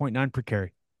averaged 8.9 per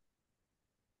carry.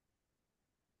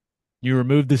 You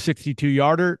remove the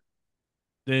 62-yarder,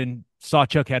 then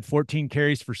Sawchuk had 14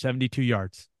 carries for 72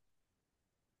 yards.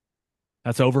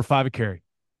 That's over 5 a carry.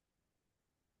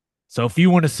 So if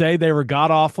you want to say they were god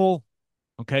awful,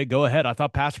 okay, go ahead. I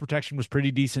thought pass protection was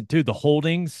pretty decent too. The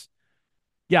holdings,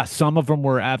 yeah, some of them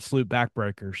were absolute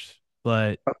backbreakers,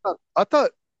 but I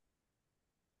thought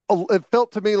it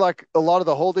felt to me like a lot of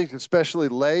the holdings, especially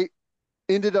late,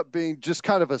 ended up being just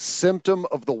kind of a symptom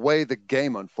of the way the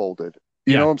game unfolded.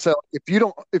 You know yeah, what I'm saying? If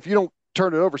you don't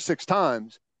turn it over 6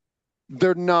 times,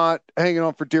 they're not hanging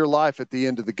on for dear life at the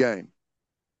end of the game.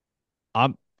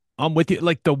 I'm I'm with you.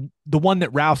 Like the one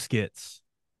that Rouse gets.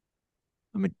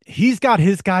 I mean, he's got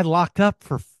his guy locked up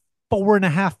for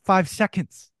 4.5, 5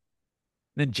 seconds.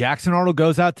 Then Jackson Arnold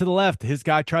goes out to the left. His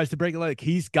guy tries to break it. Like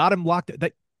he's got him locked.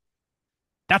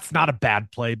 That's not a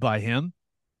bad play by him.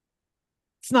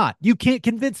 It's not. You can't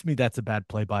convince me that's a bad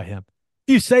play by him.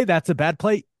 If you say that's a bad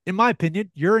play, in my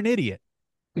opinion, you're an idiot.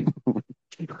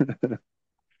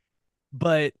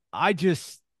 But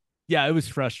yeah, it was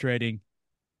frustrating.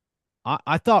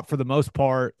 I thought for the most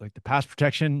part, like the pass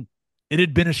protection, it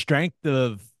had been a strength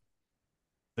of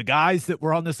the guys that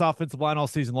were on this offensive line all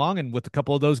season long. And with a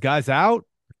couple of those guys out,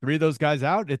 3 of those guys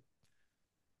out,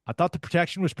 I thought the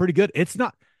protection was pretty good. It's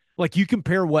not like you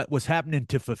compare what was happening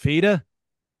to Fafita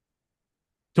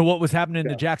to what was happening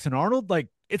to Yeah. Jackson Arnold. Like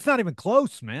it's not even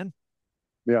close, man.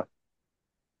 Yeah.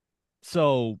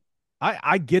 So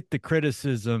I get the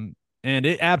criticism, and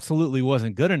it absolutely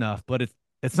wasn't good enough, but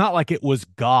it's not like it was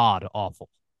god awful.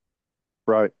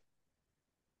 Right.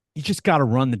 You just got to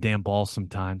run the damn ball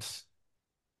sometimes.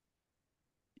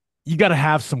 You got to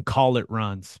have some call it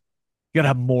runs. You got to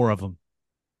have more of them.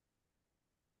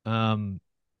 Um,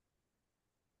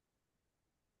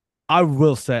 I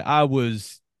will say I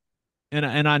was,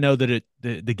 and I know that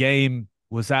the game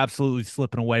was absolutely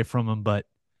slipping away from him, but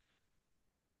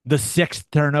the sixth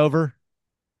turnover,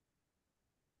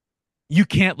 you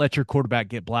can't let your quarterback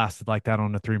get blasted like that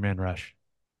on a 3-man rush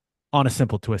on a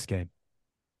simple twist game.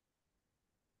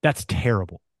 That's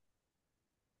terrible.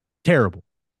 Terrible.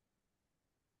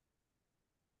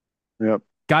 Yep.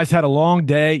 Guys had a long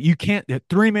day. You can't,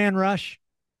 3-man rush,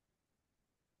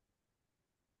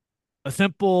 a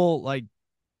simple like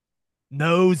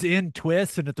nose in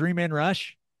twist and a 3-man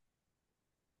rush,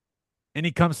 and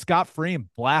he comes scot free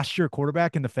and blasts your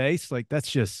quarterback in the face. Like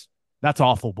that's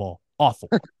awful ball. Awful.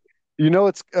 You know,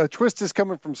 it's a twist is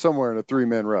coming from somewhere in a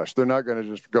 3-man rush. They're not going to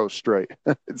just go straight.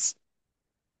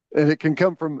 And it can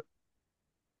come from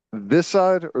this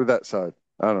side or that side.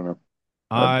 I don't know.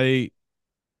 I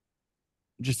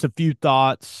just a few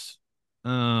thoughts.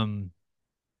 Um,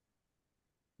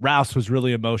 Rouse was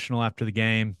really emotional after the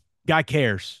game. Guy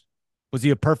cares. Was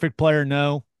he a perfect player?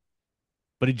 No,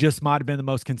 but he just might have been the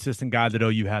most consistent guy that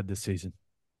OU had this season.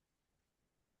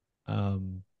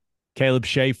 Um, Caleb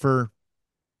Schaefer,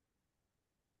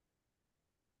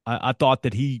 I thought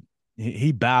that he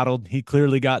battled. He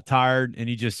clearly got tired, and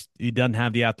he doesn't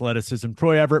have the athleticism.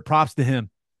 Troy Everett, props to him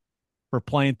for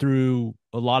playing through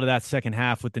a lot of that second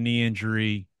half with the knee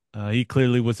injury. He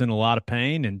clearly was in a lot of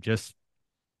pain and just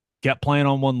kept playing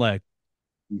on one leg.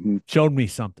 Mm-hmm. Showed me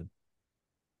something.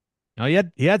 Now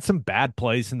he had some bad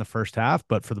plays in the first half,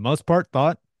 but for the most part,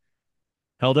 thought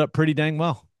held up pretty dang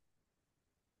well.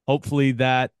 Hopefully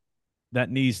that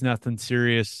knee's nothing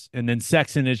serious. And then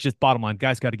Sexton is just bottom line.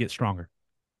 Guys got to get stronger.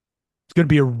 It's going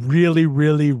to be a really,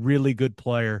 really, really good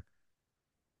player.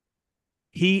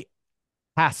 He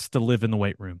has to live in the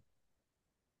weight room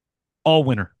all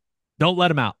winter. Don't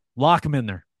let him out. Lock him in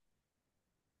there.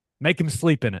 Make him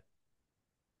sleep in it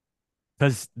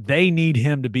because they need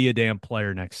him to be a damn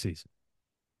player next season.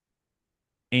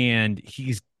 And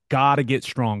he's got to get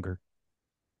stronger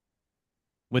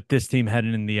with this team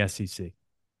heading in the SEC.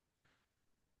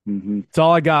 Mm-hmm. That's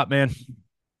all I got, man.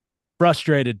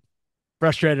 Frustrated.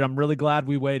 I'm really glad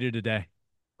we waited today.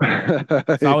 So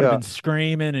I would have been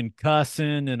screaming and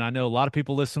cussing, and I know a lot of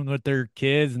people listening with their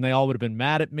kids, and they all would have been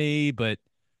mad at me, but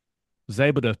was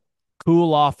able to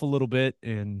cool off a little bit.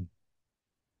 And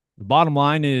the bottom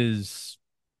line is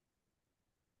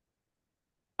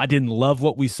I didn't love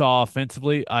what we saw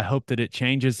offensively. I hope that it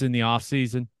changes in the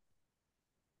offseason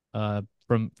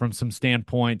from some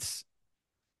standpoints.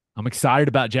 I'm excited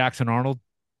about Jackson Arnold.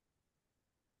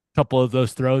 A couple of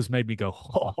those throws made me go,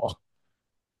 oh.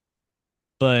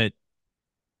 But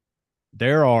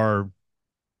there's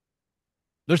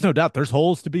no doubt there's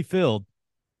holes to be filled.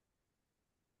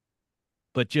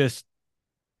 But just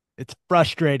it's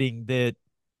frustrating that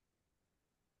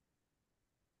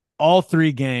all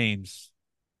 3 games,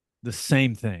 the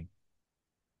same thing.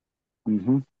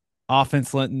 Mm-hmm.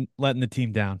 Offense letting the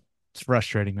team down. It's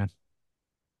frustrating, man.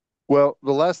 Well,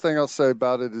 the last thing I'll say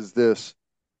about it is this.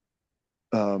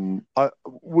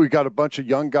 We got a bunch of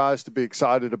young guys to be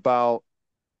excited about,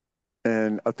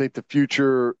 and I think the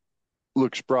future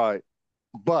looks bright.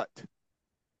 But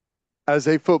as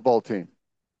a football team,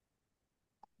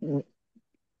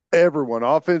 everyone,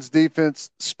 offense,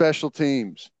 defense, special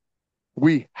teams,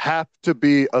 we have to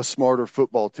be a smarter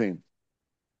football team.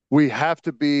 We have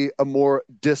to be a more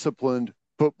disciplined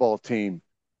football team,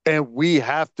 and we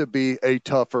have to be a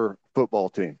tougher football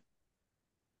team.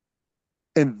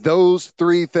 And those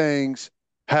 3 things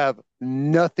have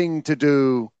nothing to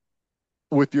do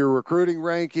with your recruiting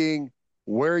ranking,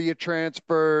 where you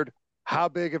transferred, how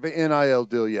big of an NIL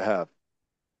deal you have.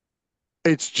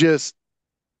 It's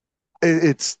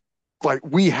like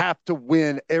we have to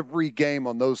win every game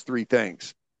on those 3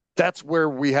 things. That's where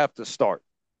we have to start.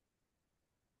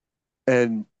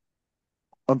 And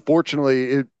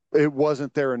unfortunately, it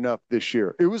wasn't there enough this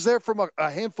year. It was there from a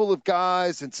handful of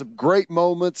guys and some great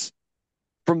moments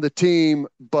from the team,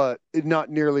 but not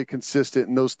nearly consistent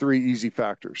in those 3 easy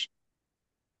factors.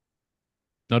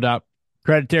 No doubt.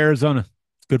 Credit to Arizona.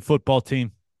 It's a good football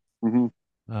team.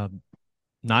 Mm-hmm.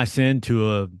 Nice end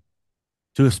to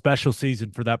a special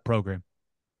season for that program.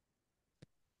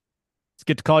 Let's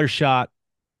get to call your shot.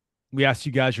 We asked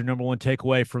you guys your number 1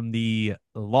 takeaway from the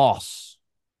loss.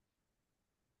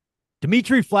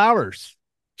 Dimitri Flowers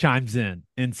chimes in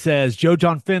and says Joe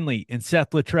John Finley and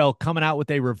Seth Luttrell coming out with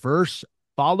a reverse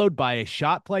followed by a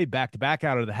shot play back to back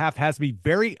out of the half has me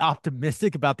very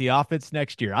optimistic about the offense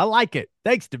next year. I like it.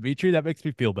 Thanks, Dimitri. That makes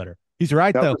me feel better. He's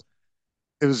right, though.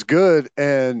 It was good.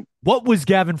 And what was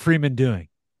Gavin Freeman doing?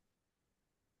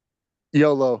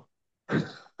 YOLO.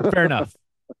 Fair enough.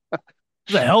 It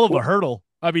was a hell of a hurdle.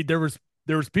 I mean, there was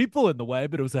people in the way,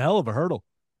 but it was a hell of a hurdle.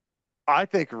 I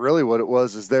think really what it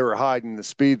was is they were hiding the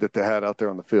speed that they had out there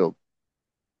on the field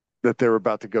that they were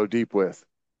about to go deep with.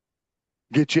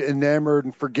 Get you enamored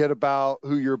and forget about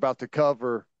who you're about to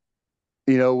cover.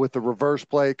 You know, with the reverse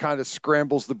play, kind of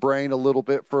scrambles the brain a little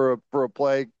bit for a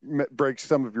play, breaks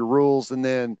some of your rules, and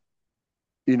then,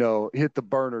 you know, hit the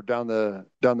burner down the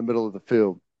middle of the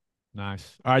field.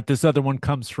 Nice. All right, this other one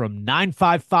comes from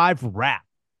 955 Rap,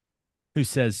 who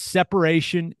says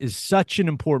separation is such an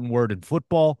important word in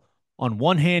football. On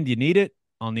one hand, you need it.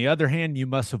 On the other hand, you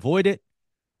must avoid it.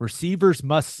 Receivers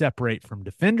must separate from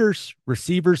defenders.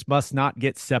 Receivers must not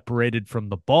get separated from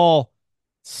the ball.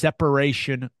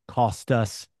 Separation cost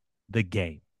us the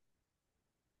game.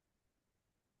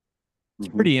 It's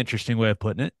a pretty interesting way of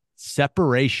putting it.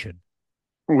 Separation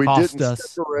cost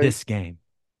us this game.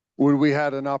 When we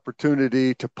had an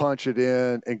opportunity to punch it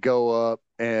in and go up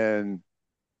and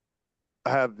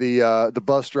have the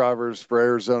bus drivers for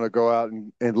Arizona go out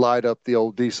and light up the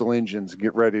old diesel engines and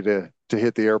get ready to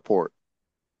hit the airport.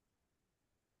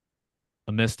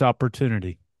 A missed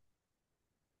opportunity.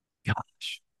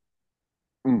 Gosh.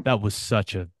 That was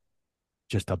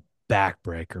just a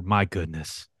backbreaker. My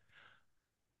goodness.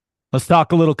 Let's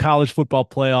talk a little college football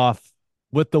playoff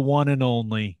with the one and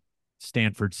only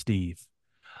Stanford Steve.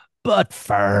 But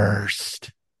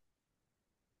first,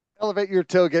 elevate your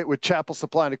tailgate with Chapel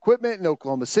Supply and Equipment in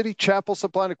Oklahoma City. Chapel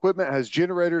Supply and Equipment has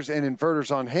generators and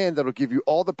inverters on hand that'll give you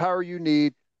all the power you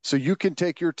need so you can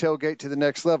take your tailgate to the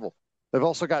next level. They've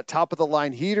also got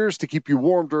top-of-the-line heaters to keep you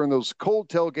warm during those cold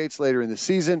tailgates later in the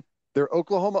season. They're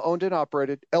Oklahoma-owned and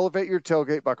operated. Elevate your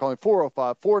tailgate by calling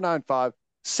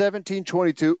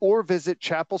 405-495-1722 or visit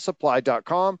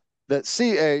chapelsupply.com. That's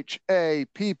CHAPPELL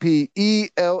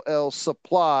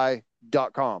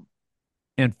supply.com.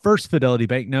 And First Fidelity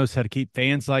Bank knows how to keep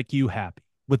fans like you happy.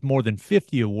 With more than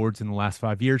 50 awards in the last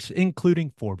 5 years,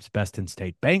 including Forbes Best in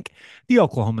State Bank, the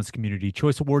Oklahoma's Community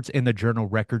Choice Awards, and the Journal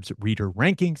Records Reader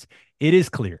Rankings, it is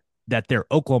clear that they're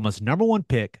Oklahoma's #1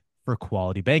 pick for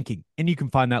quality banking. And you can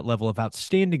find that level of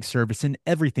outstanding service in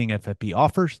everything FFB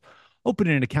offers. Open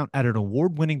an account at an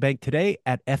award-winning bank today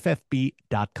at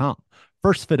ffb.com.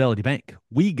 First Fidelity Bank,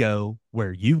 we go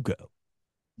where you go.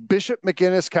 Bishop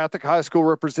McGuinness Catholic High School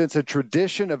represents a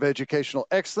tradition of educational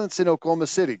excellence in Oklahoma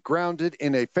City. Grounded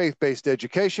in a faith-based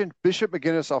education, Bishop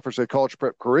McGuinness offers a college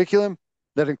prep curriculum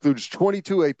that includes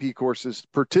 22 AP courses,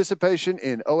 participation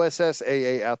in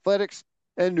OSSAA athletics,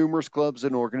 and numerous clubs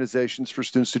and organizations for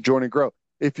students to join and grow.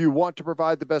 If you want to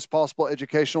provide the best possible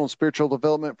educational and spiritual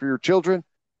development for your children,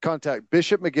 contact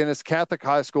Bishop McGuinness Catholic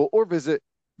High School or visit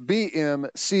bmchs.org.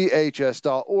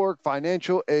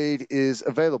 Financial aid is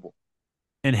available.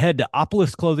 And head to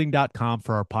opolisclothing.com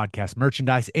for our podcast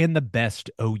merchandise and the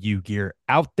best OU gear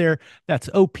out there. That's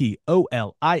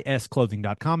OPOLIS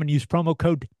clothing.com and use promo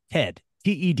code TED,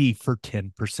 TED for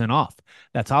 10% off.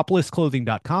 That's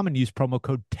opolisclothing.com and use promo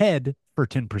code TED for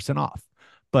 10% off.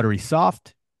 Buttery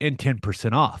soft and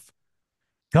 10% off.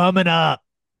 Coming up,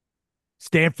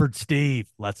 Stanford Steve,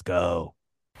 let's go.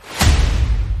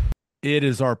 It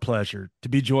is our pleasure to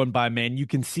be joined by a man you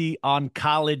can see on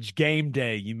College Game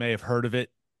Day. You may have heard of it.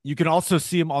 You can also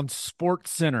see him on Sports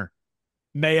Center.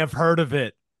 May have heard of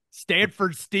it.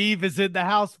 Stanford Steve is in the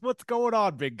house. What's going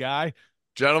on, big guy?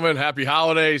 Gentlemen, happy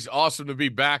holidays. Awesome to be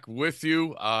back with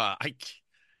you.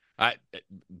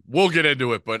 We'll get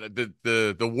into it, but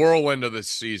the whirlwind of this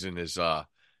season is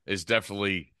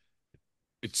definitely,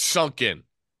 it's sunk in.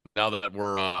 Now that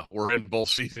we're in bowl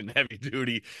season heavy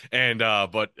duty, and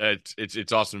but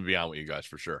it's awesome to be on with you guys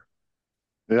for sure.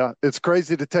 Yeah, it's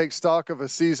crazy to take stock of a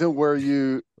season where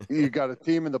you got a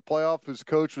team in the playoff whose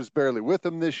coach was barely with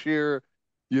them this year.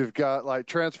 You've got like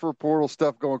transfer portal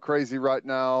stuff going crazy right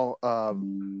now.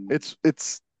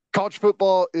 It's college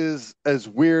football is as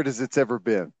weird as it's ever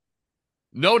been.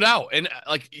 No doubt, and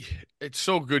like it's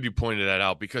so good you pointed that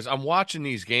out because I'm watching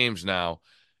these games now,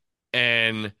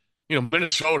 and. You know,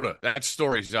 Minnesota, that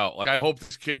story's out. Like, I hope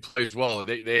this kid plays well.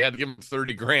 They had to give him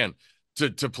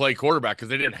 $30,000 to play quarterback because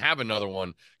they didn't have another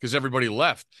one because everybody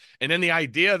left. And then the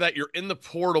idea that you're in the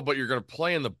portal, but you're going to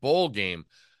play in the bowl game,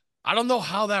 I don't know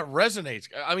how that resonates.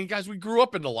 I mean, guys, we grew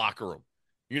up in the locker room.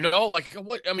 You know, like,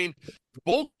 what? I mean,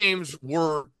 bowl games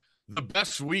were the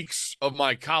best weeks of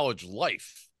my college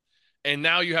life. And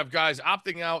now you have guys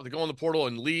opting out to go in the portal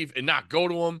and leave and not go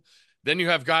to them. Then you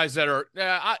have guys that are,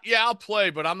 I'll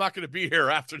play, but I'm not going to be here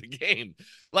after the game.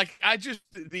 Like,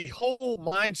 the whole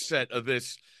mindset of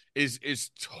this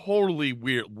is totally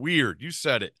weird. Weird. You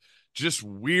said it. Just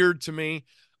weird to me.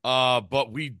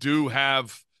 But we do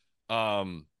have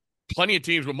plenty of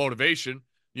teams with motivation.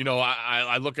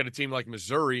 I look at a team like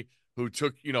Missouri who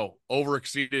took, over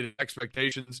exceeded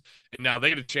expectations, and now they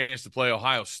get a chance to play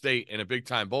Ohio State in a big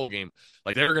time bowl game.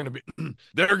 Like, they're going to be,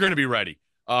 they're going to be ready.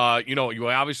 You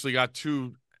obviously got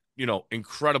two,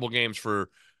 incredible games for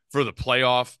the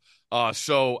playoff.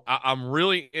 So I'm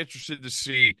really interested to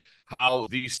see how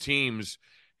these teams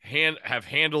have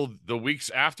handled the weeks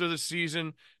after the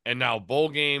season and now bowl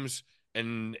games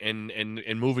and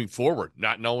moving forward,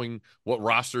 not knowing what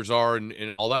rosters are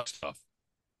and all that stuff.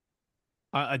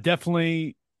 I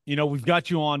definitely, we've got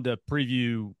you on to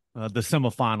preview the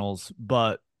semifinals,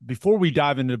 but before we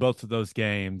dive into both of those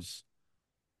games,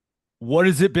 what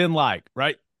has it been like,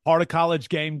 right? Part of college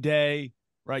game day,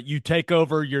 right? You take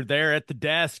over, you're there at the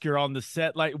desk, you're on the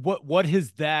set. Like, what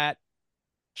has that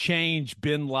change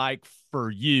been like for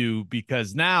you?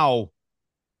 Because now,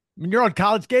 I mean, you're on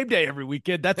college game day every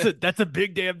weekend. That's a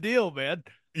big damn deal, man.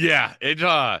 Yeah,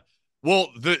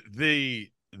 well, the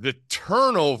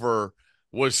turnover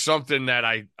was something that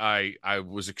I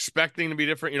was expecting to be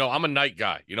different. I'm a night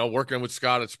guy, working with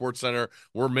Scott at Sports Center.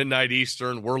 We're midnight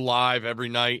Eastern, we're live every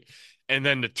night. And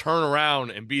then to turn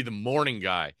around and be the morning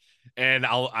guy. And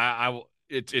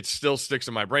it still sticks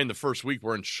in my brain. The first week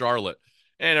we're in Charlotte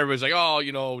and everybody's like,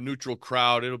 oh, neutral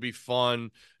crowd. It'll be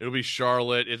fun. It'll be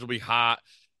Charlotte. It'll be hot.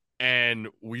 And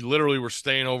we literally were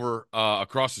staying over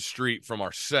across the street from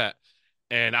our set.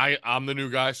 And I'm the new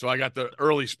guy, so I got the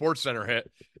early Sports Center hit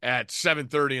at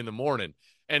 7:30 in the morning.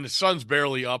 And the sun's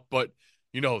barely up, but,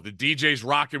 the DJ's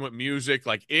rocking with music.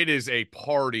 Like, it is a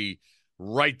party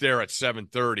right there at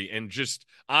 7:30. And just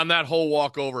on that whole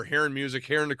walk over, hearing music,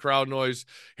 hearing the crowd noise,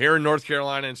 hearing North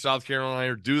Carolina and South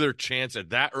Carolina do their chants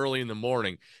at that early in the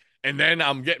morning. And then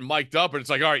I'm getting mic'd up, and it's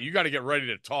like, all right, you got to get ready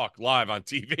to talk live on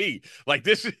TV. Like,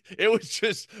 it was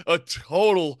just a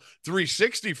total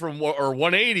 360 or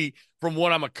 180 from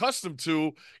what I'm accustomed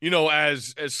to,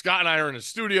 as Scott and I are in a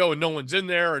studio and no one's in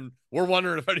there, and we're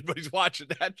wondering if anybody's watching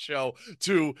that show,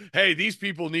 to, hey, these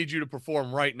people need you to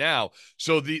perform right now.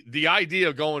 So the idea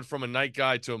of going from a night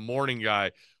guy to a morning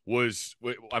guy was,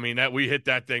 I mean, that we hit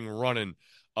that thing running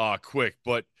quick.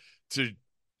 But the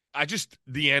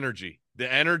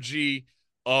energy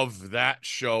of that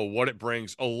show, what it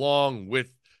brings, along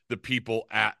with the people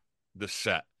at the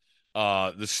set,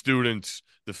 the students,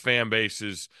 the fan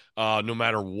bases, no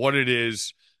matter what it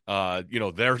is,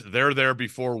 they're there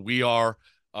before we are.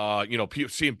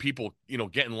 Seeing people,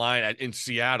 get in line in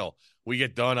Seattle. We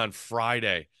get done on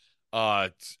Friday,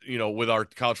 with our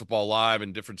College Football Live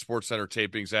and different Sports Center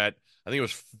tapings at, I think it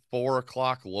was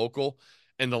 4:00 local,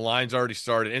 and the line's already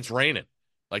started. It's raining.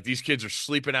 Like, these kids are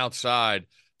sleeping outside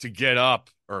to get up,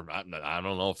 or I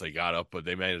don't know if they got up, but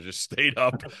they may have just stayed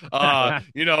up,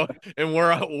 and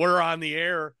we're on the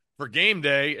air for game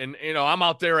day. And, I'm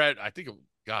out there at, I think,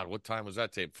 God, what time was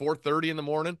that tape? 4:30 in the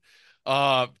morning,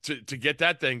 to get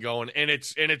that thing going. And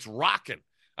it's rocking.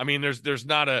 I mean, there's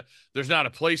not a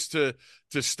place to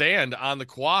stand on the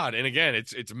quad. And again,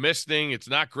 it's misting. It's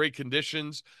not great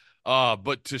conditions.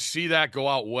 But to see that go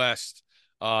out west,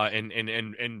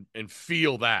 and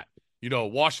feel that,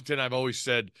 Washington, I've always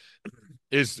said,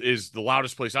 is the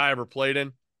loudest place I ever played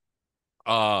in.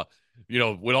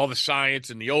 With all the science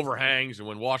and the overhangs, and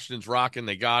when Washington's rocking,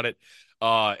 they got it.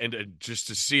 And just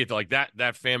to see it like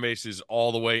that fan base is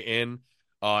all the way in.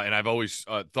 And I've always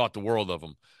thought the world of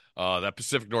them. That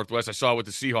Pacific Northwest, I saw with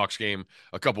the Seahawks game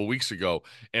a couple weeks ago,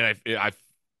 and I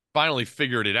finally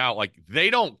figured it out. Like,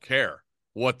 they don't care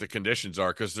what the conditions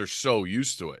are because they're so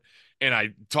used to it. And I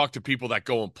talk to people that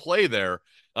go and play there,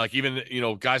 like even,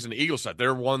 guys in the Eagle side,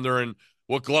 they're wondering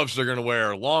what gloves they're going to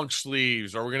wear, long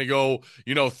sleeves, or we're going to go,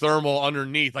 thermal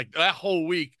underneath. Like, that whole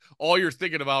week, all you're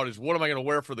thinking about is, what am I going to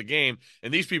wear for the game?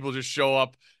 And these people just show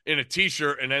up in a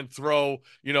t-shirt and then throw,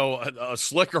 a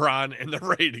slicker on, and they're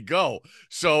ready to go.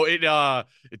 So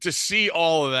to see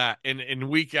all of that in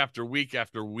week after week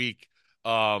after week,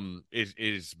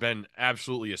 is been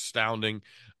absolutely astounding.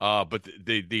 But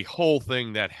the whole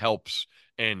thing that helps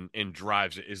and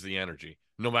drives it is the energy.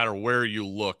 No matter where you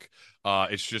look,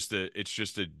 it's just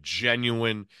a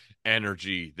genuine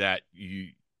energy that you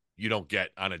you don't get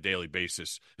on a daily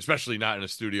basis, especially not in a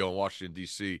studio in Washington,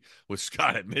 D.C. with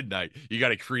Scott at midnight. You got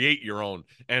to create your own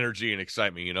energy and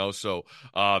excitement, So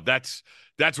that's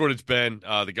what it's been.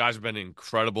 The guys have been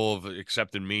incredible of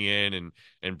accepting me in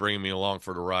and bringing me along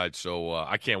for the ride. So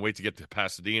I can't wait to get to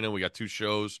Pasadena. We got 2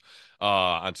 shows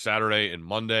on Saturday and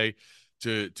Monday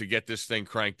to get this thing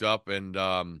cranked up, and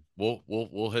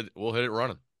we'll hit it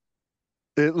running.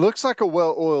 It looks like a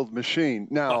well-oiled machine.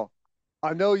 Now,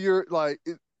 I know you're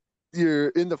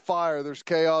in the fire. There's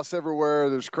chaos everywhere.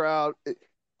 There's crowd.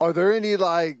 Are there any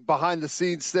behind the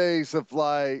scenes things of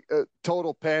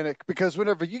total panic? Because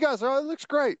whenever you guys are, it looks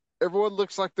great. Everyone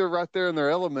looks like they're right there in their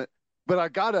element. But I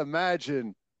gotta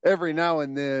imagine every now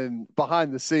and then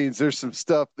behind the scenes, there's some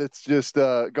stuff that's just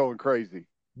going crazy.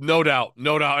 No doubt.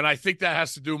 And I think that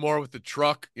has to do more with the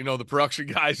truck, the production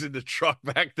guys in the truck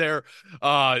back there,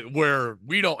 where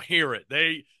we don't hear it.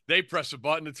 They press a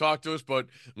button to talk to us, but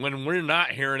when we're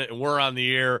not hearing it and we're on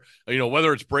the air,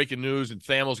 whether it's breaking news and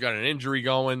Thamel's got an injury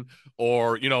going,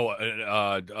 or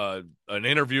an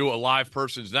interview, a live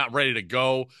person's not ready to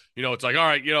go, it's like, all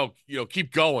right,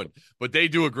 keep going. But they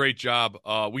do a great job.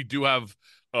 We do have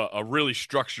a really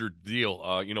structured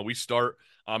deal. We start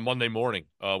on Monday morning.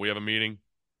 We have a meeting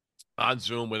on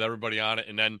Zoom with everybody on it,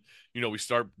 and then we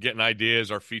start getting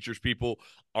ideas. Our features people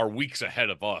are weeks ahead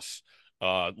of us,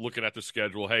 looking at the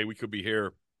schedule. Hey, we could be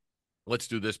here, let's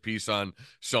do this piece on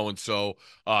so and so.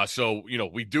 So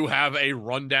we do have a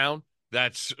rundown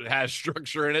that has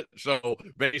structure in it. So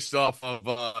based off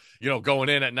of going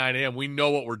in at 9 a.m., we know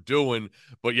what we're doing.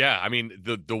 But yeah, I mean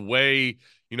the way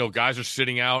guys are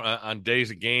sitting out on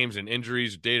days of games and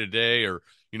injuries day to day, or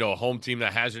a home team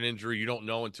that has an injury, you don't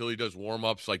know until he does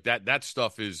warm-ups. Like that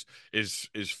stuff is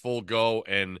full go.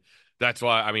 And that's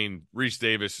why, I mean, Reese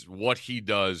Davis, what he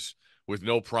does with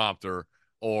no prompter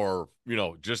or,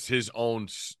 just his own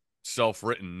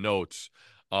self-written notes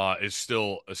is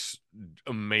still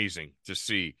amazing to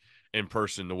see in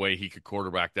person, the way he could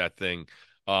quarterback that thing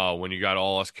when you got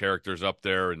all us characters up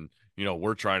there and,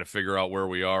 we're trying to figure out where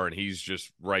we are, and he's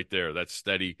just right there. That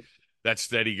steady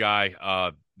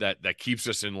guy that keeps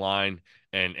us in line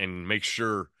and makes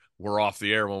sure we're off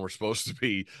the air when we're supposed to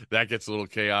be. That gets a little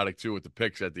chaotic too with the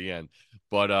picks at the end.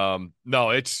 But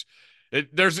no,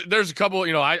 there's a couple,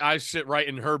 I sit right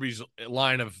in Herbie's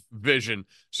line of vision.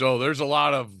 So there's a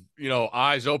lot of,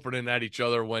 eyes opening at each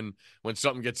other when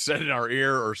something gets said in our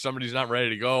ear, or somebody's not ready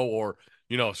to go, or,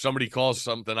 somebody calls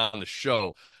something on the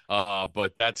show.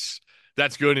 But that's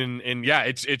good. And yeah,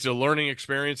 it's a learning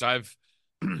experience. I've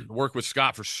worked with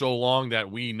Scott for so long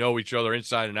that we know each other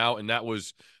inside and out. And that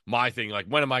was my thing. Like,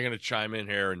 when am I going to chime in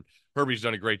here? And Herbie's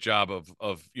done a great job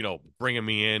of bringing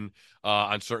me in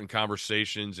on certain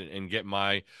conversations and get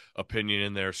my opinion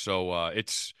in there. So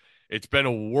it's been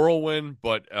a whirlwind,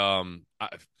 but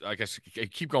I guess I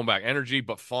keep going back, energy,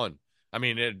 but fun. I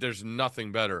mean, there's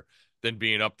nothing better than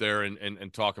being up there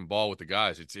and talking ball with the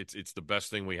guys. It's the best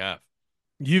thing we have.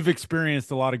 You've experienced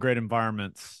a lot of great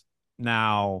environments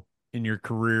now in your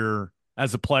career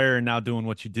as a player, and now doing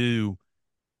what you do.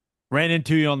 Ran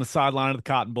into you on the sideline of the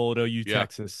Cotton Bowl at OU,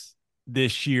 Texas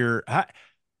this year.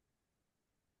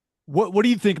 What do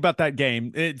you think about that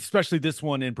game, especially this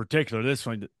one in particular? This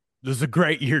was a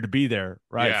great year to be there,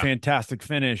 right? Yeah. Fantastic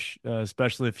finish,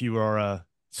 especially if you are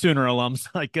Sooner alums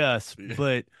like us.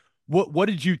 But what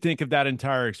did you think of that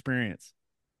entire experience?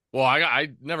 Well, I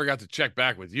never got to check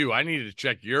back with you. I needed to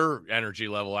check your energy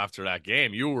level after that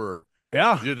game. You were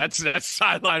that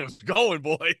sideline was going,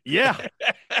 boy. Yeah.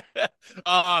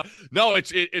 No,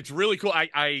 it's really cool.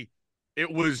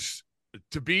 It was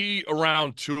to be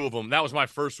around 2 of them. That was my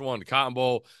first one, the Cotton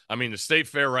Bowl. I mean, the State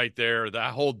Fair right there,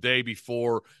 that whole day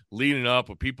before, leading up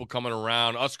with people coming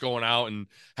around, us going out and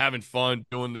having fun,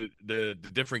 doing the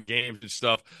different games and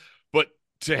stuff. But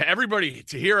to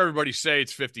hear everybody say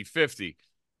it's 50-50,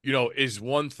 is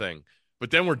one thing.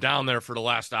 But then we're down there for the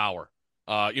last hour.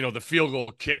 The field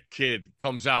goal kick kid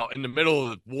comes out in the middle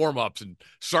of the warm-ups, and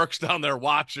Sark's down there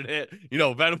watching it.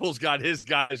 Venable's got his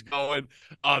guys going.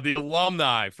 The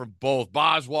alumni from both,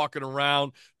 Boz walking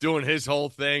around doing his whole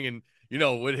thing, and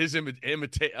with his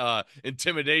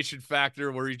intimidation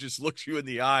factor, where he just looks you in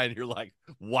the eye and you're like,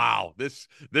 wow,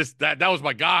 that was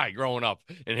my guy growing up,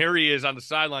 and here he is on the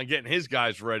sideline getting his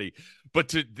guys ready.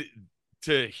 But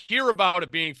to hear about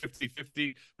it being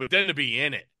 50-50, but then to be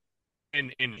in it.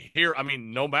 And here, I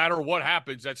mean, no matter what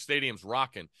happens, that stadium's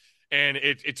rocking. And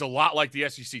it's a lot like the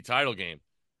SEC title game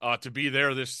to be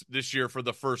there this year for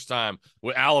the first time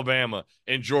with Alabama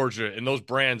and Georgia and those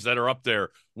brands that are up there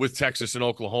with Texas and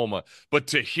Oklahoma. But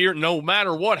to hear, no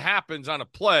matter what happens on a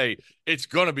play, it's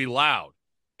going to be loud.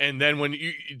 And then when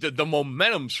the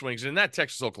momentum swings in that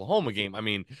Texas Oklahoma game, I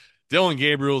mean, Dylan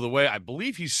Gabriel, the way I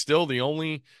believe he's still the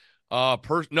only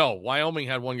person. No, Wyoming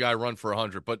had one guy run for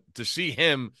 100, but to see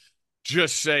him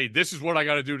just say, "This is what I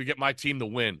got to do to get my team to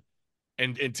win,"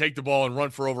 and take the ball and run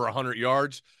for over 100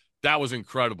 yards, that was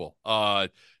incredible.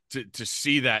 To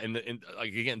see that, and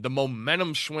like again, the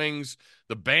momentum swings,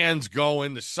 the band's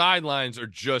going, the sidelines are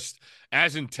just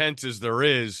as intense as there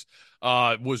is.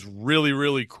 Was really,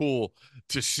 really cool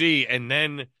to see. And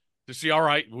then to see, all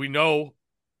right, we know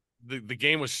the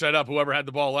game was set up, whoever had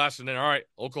the ball last, and then, all right,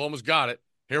 Oklahoma's got it.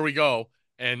 Here we go.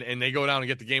 And they go down and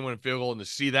get the game-winning field goal, and to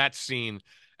see that scene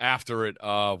after it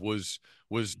was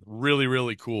really,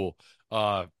 really cool.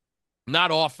 Not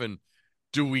often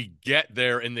do we get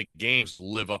there and the games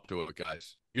live up to it,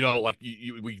 guys. You know, like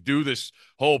we do this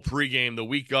whole pregame the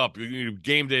week up,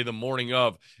 game day the morning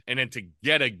of, and then to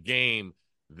get a game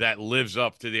that lives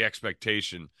up to the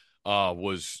expectation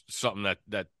was something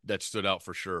that stood out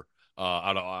for sure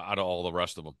out of all the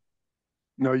rest of them.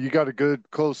 No, you got a good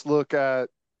close look at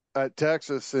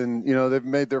Texas, and they've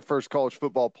made their first college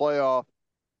football playoff.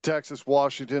 Texas,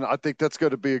 Washington. I think that's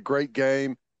going to be a great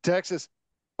game. Texas.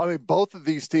 I mean, both of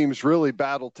these teams really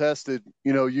battle tested.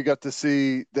 You got to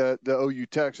see the OU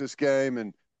Texas game,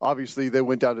 and obviously they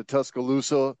went down to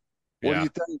Tuscaloosa. What do you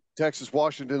think, Texas,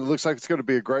 Washington? It looks like it's going to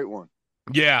be a great one.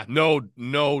 Yeah,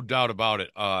 no doubt about it.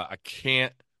 I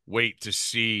can't wait to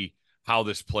see how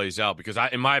this plays out because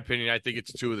in my opinion, I think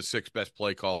it's two of the six best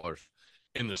play callers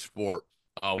in the sport.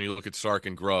 When you look at Sark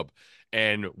and Grubb,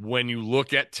 and when you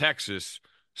look at Texas,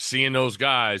 seeing those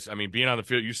guys, I mean, being on the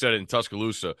field, you said it in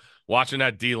Tuscaloosa, watching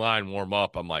that D line warm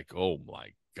up, I'm like, oh my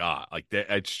God, like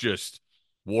that, it's just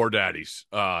war daddies.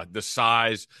 The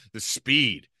size, the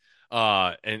speed,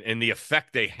 and the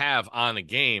effect they have on the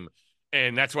game.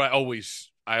 And that's why I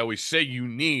always say you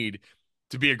need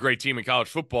to be a great team in college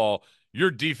football.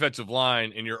 Your defensive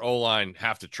line and your O-line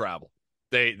have to travel.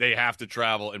 They have to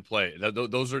travel and play.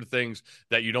 Those are the things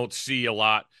that you don't see a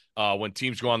lot when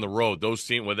teams go on the road. Those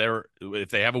teams, if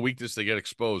they have a weakness, they get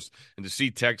exposed. And to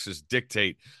see Texas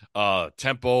dictate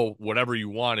tempo, whatever you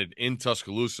wanted in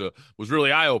Tuscaloosa was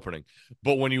really eye-opening.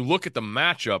 But when you look at the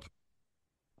matchup,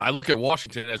 I look at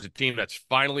Washington as a team that's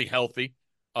finally healthy.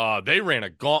 They ran a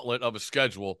gauntlet of a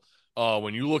schedule.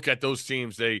 When you look at those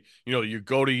teams, you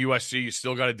go to USC, you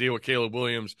still got to deal with Caleb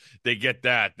Williams. They get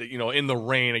that, in the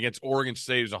rain against Oregon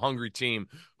State, who's a hungry team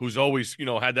who's always,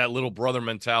 had that little brother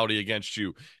mentality against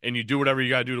you. And you do whatever you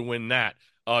got to do to win that.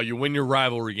 You win your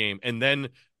rivalry game. And then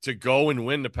to go and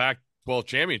win the Pac-12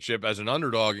 championship as an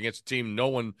underdog against a team no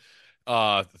one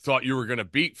thought you were going to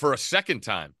beat for a second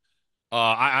time.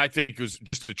 I think it was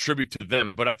just a tribute to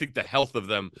them, but I think the health of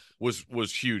them was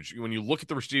huge. When you look at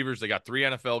the receivers, they got 3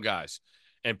 NFL guys,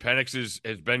 and Penix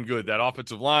has been good. That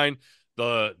offensive line,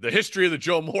 the history of the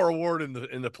Joe Moore Award in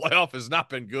the playoff has not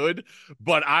been good,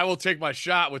 but I will take my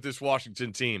shot with this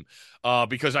Washington team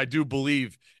because I do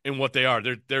believe in what they are.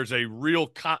 There's a real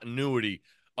continuity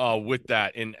with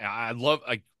that, and I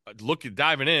look at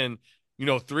diving in.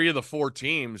 3 of the 4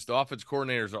 teams, the offense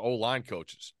coordinators are O-line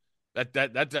coaches.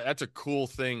 That's a cool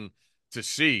thing to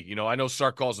see. I know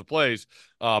Sark calls the plays,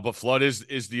 but Flood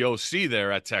is the OC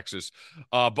there at Texas.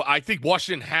 But I think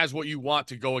Washington has what you want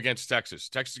to go against Texas.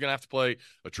 Texas is going to have to play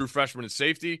a true freshman at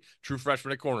safety, true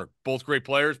freshman at corner. Both great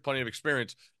players, plenty of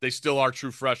experience. They still are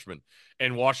true freshmen.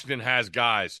 And Washington has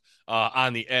guys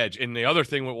on the edge. And the other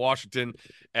thing with Washington,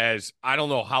 as I don't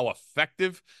know how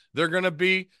effective they're going to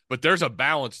be, but there's a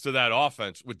balance to that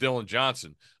offense with Dylan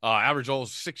Johnson. Averaged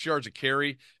almost 6 yards a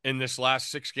carry in this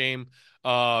last 6-game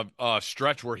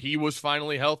stretch where he was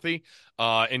finally healthy.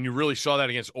 And you really saw that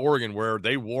against Oregon where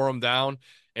they wore him down.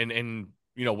 And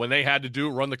when they had to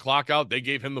run the clock out, they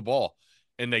gave him the ball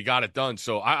and they got it done.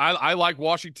 So I like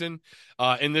Washington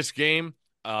in this game.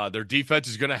 Their defense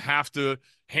is going to have to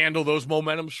handle those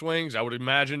momentum swings. I would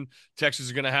imagine Texas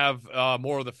is going to have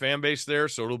more of the fan base there,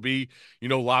 so it'll be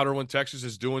louder when Texas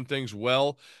is doing things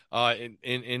well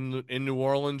in New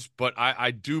Orleans. But I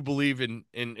do believe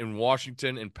in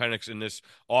Washington and Penix in this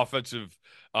offensive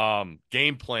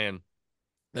game plan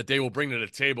that they will bring to the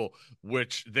table,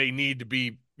 which they need to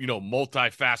be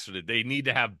multifaceted. They need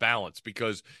to have balance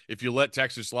because if you let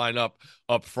Texas line up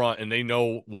front and they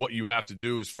know what you have to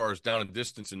do as far as down and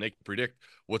distance and they can predict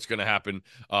what's going to happen,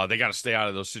 they got to stay out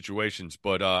of those situations.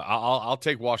 But I'll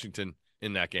take Washington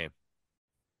in that game.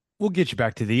 We'll get you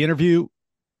back to the interview,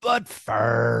 but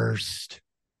first,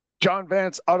 John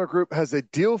Vance Auto Group has a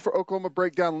deal for Oklahoma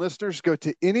Breakdown listeners. Go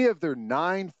to any of their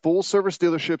 9 full-service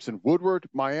dealerships in Woodward,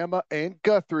 Miami, and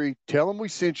Guthrie. Tell them we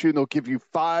sent you, and they'll give you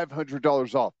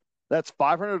 $500 off. That's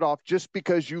 $500 off just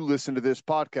because you listen to this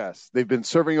podcast. They've been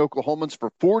serving Oklahomans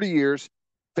for 40 years,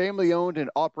 family owned and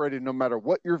operated. No matter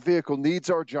what your vehicle needs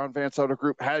are, John Vance Auto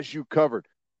Group has you covered.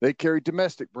 They carry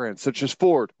domestic brands such as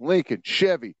Ford, Lincoln,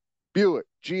 Chevy, Buick,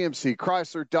 GMC,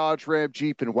 Chrysler, Dodge, Ram,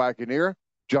 Jeep, and Wagoneer.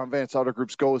 John Vance Auto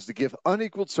Group's goal is to give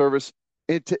unequaled service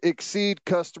and to exceed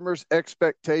customers'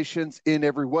 expectations in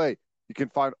every way. You can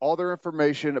find all their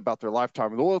information about their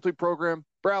lifetime loyalty program,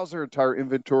 browse their entire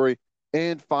inventory,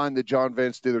 and find the John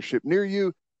Vance dealership near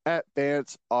you at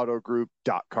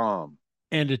vanceautogroup.com.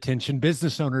 And attention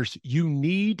business owners, you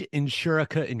need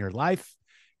Insurica in your life.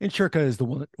 Insurica is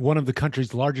one of the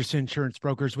country's largest insurance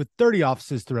brokers with 30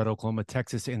 offices throughout Oklahoma,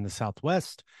 Texas, and the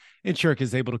Southwest. Insurica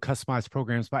is able to customize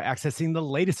programs by accessing the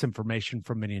latest information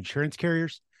from many insurance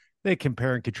carriers. They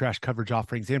compare and contrast coverage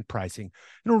offerings and pricing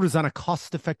in order to design a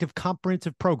cost-effective,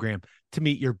 comprehensive program to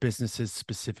meet your business's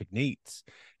specific needs.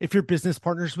 If your business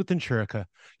partners with Insurica,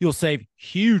 you'll save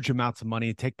huge amounts of money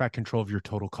and take back control of your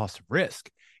total cost of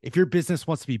risk. If your business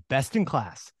wants to be best in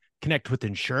class, connect with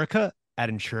Insurica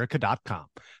at Insurica.com.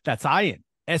 That's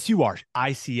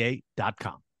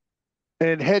INSURICA.com.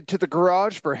 And head to the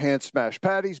garage for hand smashed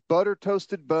patties, butter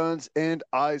toasted buns, and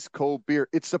ice cold beer.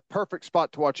 It's the perfect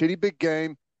spot to watch any big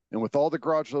game. And with all the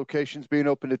garage locations being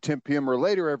open at 10 p.m. or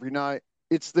later every night,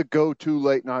 it's the go-to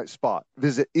late night spot.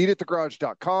 Visit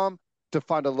eatatthegarage.com to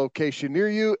find a location near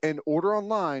you and order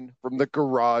online from the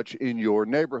garage in your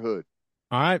neighborhood.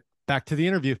 All right, back to the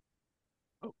interview.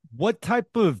 What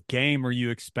type of game are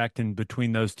you expecting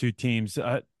between those two teams?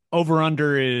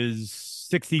 Over-under is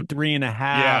 63 and a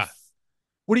half. Yeah.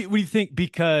 What do you think?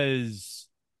 Because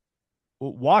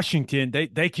Washington,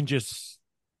 they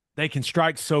can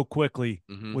strike so quickly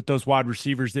with those wide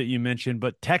receivers that you mentioned,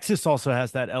 but Texas also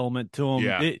has that element to them.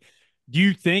 Yeah. Do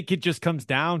you think it just comes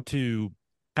down to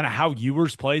kind of how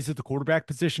Ewers plays at the quarterback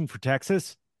position for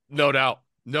Texas? No doubt.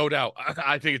 No doubt.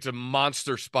 I think it's a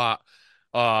monster spot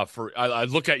I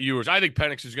look at Ewers. I think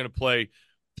Penix is going to play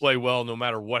well no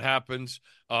matter what happens.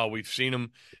 We've seen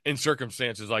him in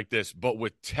circumstances like this, but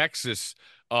with Texas,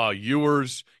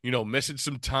 Ewers, missing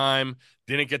some time,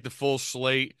 didn't get the full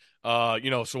slate.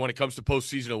 So when it comes to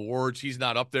postseason awards, he's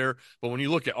not up there. But when you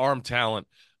look at arm talent,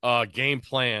 game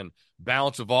plan,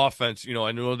 balance of offense,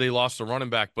 I know they lost a running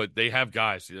back, but they have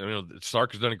guys.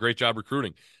 Sark has done a great job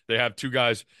recruiting. They have two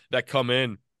guys that come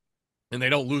in and they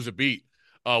don't lose a beat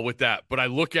with that. But I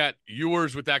look at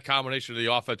Ewers with that combination of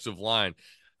the offensive line.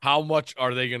 How much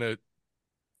are they going to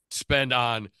spend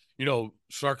on,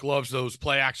 Sark loves those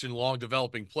play action, long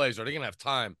developing plays. Are they going to have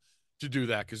time to do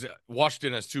that? Because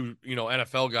Washington has two,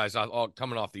 NFL guys all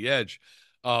coming off the edge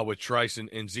with Trice and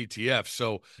ZTF.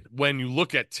 So when you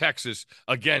look at Texas,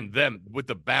 again, them with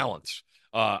the balance,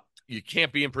 you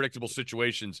can't be in predictable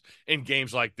situations in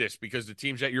games like this because the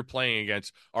teams that you're playing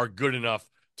against are good enough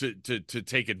to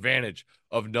take advantage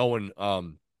of knowing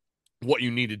what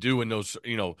you need to do in those,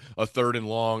 a third and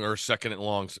long or second and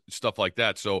long, stuff like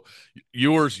that. So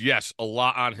Ewers, yes, a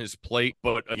lot on his plate,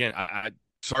 but again,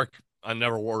 Sark, I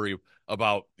never worry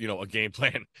about, a game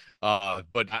plan.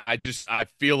 But I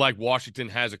feel like Washington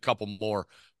has a couple more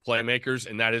playmakers,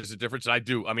 and that is the difference. I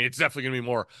mean, it's definitely going to be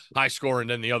more high scoring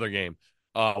than the other game.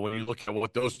 When you look at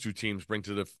what those two teams bring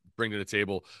to the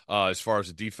table as far as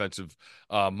the defensive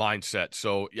mindset.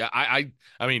 So, yeah, I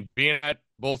mean, being at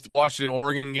both Washington and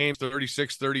Oregon games,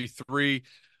 36-33,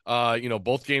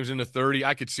 both games into 30,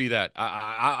 I could see that.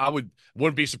 I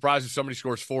wouldn't be surprised if somebody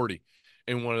scores 40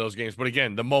 in one of those games. But,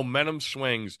 again, the momentum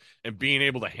swings and being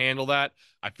able to handle that,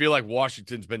 I feel like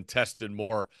Washington's been tested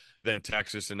more than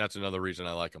Texas, and that's another reason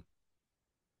I like them.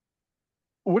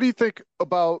 What do you think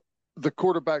about the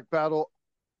quarterback battle?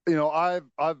 I've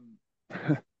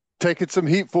taken some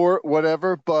heat for it,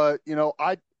 whatever, but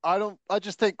I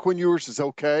just think Quinn Ewers is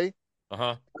okay.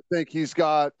 I think he's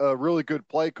got a really good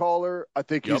play caller. I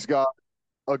think he's got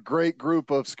a great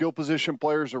group of skill position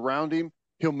players around him.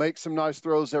 He'll make some nice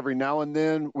throws every now and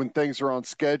then when things are on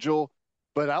schedule.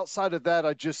 But outside of that,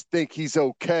 I just think he's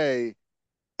okay.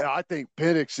 I think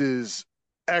Penix is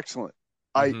excellent.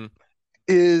 Am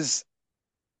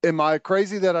I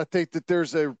crazy that I think that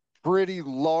there's a pretty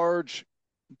large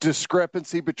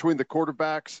discrepancy between the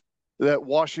quarterbacks, that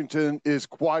Washington is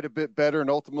quite a bit better, and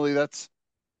ultimately that's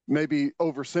maybe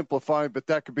oversimplifying, but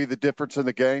that could be the difference in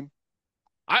the game?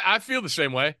 I feel the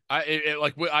same way.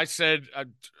 Like I said, I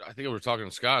think we were talking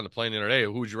to Scott on the plane the other day.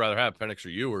 Who would you rather have, Penix or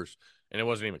Ewers? And it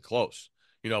wasn't even close.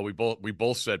 We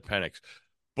both said Penix.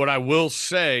 But I will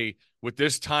say, with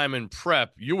this time in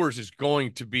prep, Ewers is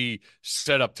going to be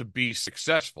set up to be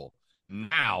successful.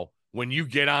 Now, when you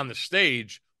get on the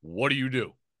stage, what do you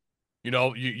do?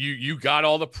 You got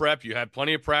all the prep. You had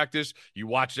plenty of practice. You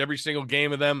watched every single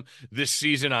game of them this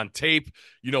season on tape.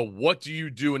 What do you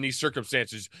do in these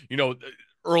circumstances?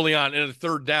 Early on in a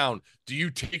third down, do you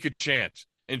take a chance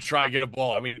and try to get a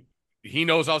ball? I mean, he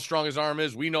knows how strong his arm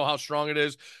is. We know how strong it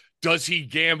is. Does he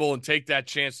gamble and take that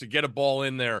chance to get a ball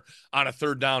in there on a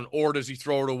third down, or does he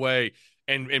throw it away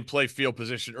and play field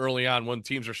position early on when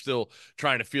teams are still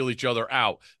trying to feel each other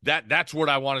out? That's what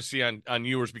I want to see on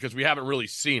Ewers, because we haven't really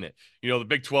seen it. The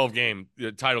Big 12 game,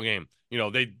 the title game,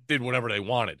 they did whatever they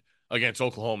wanted against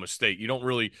Oklahoma State. You don't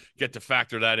really get to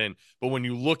factor that in. But when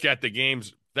you look at the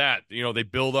games that, they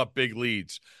build up big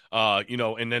leads,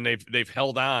 and then they've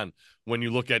held on. When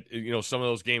you look at, some of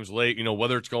those games late,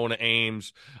 whether it's going to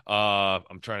Ames,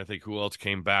 I'm trying to think who else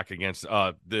came back against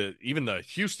even the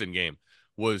Houston game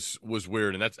was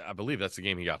weird. And I believe that's the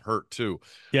game he got hurt too.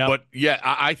 Yeah. But yeah,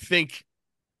 I think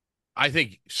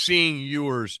seeing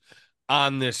Ewers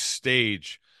on this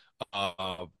stage,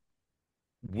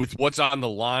 with what's on the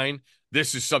line,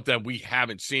 this is something we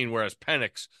haven't seen. Whereas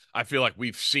Penix, I feel like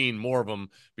we've seen more of him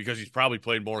because he's probably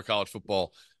played more college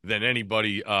football than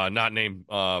anybody not named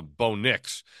Bo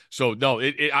Nix. So, no,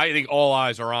 I think all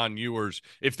eyes are on Ewers.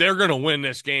 If they're going to win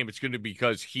this game, it's going to be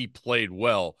because he played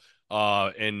well.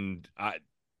 And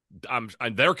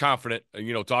they're confident,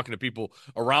 talking to people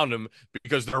around him,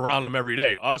 because they're around him every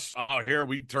day. Us out here,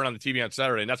 we turn on the TV on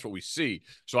Saturday, and that's what we see.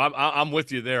 So I'm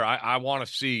with you there. I want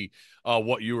to see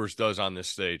what Ewers does on this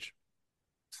stage.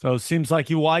 So it seems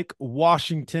like you like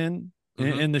Washington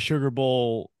in the Sugar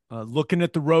Bowl. Looking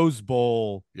at the Rose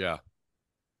Bowl, yeah,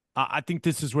 I think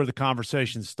this is where the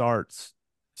conversation starts,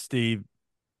 Steve.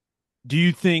 Do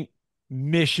you think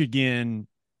Michigan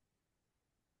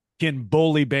can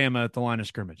bully Bama at the line of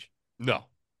scrimmage? No,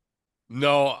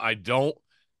 I don't.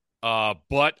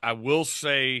 But I will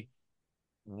say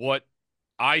what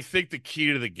I think the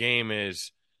key to the game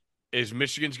is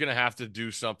Michigan's going to have to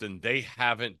do something they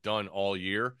haven't done all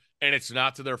year, and it's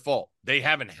not to their fault. They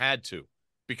haven't had to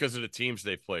because of the teams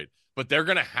they've played, but they're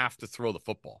going to have to throw the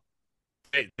football.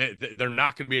 They're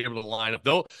not going to be able to line up.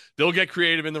 They'll get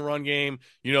creative in the run game.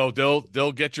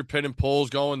 They'll get your pin and pulls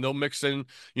going. They'll mix in,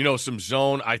 some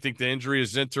zone. I think the injury of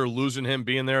Zinter, losing him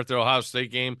being there at the Ohio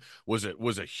State game was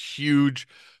a huge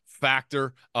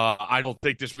factor. I don't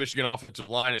think this Michigan offensive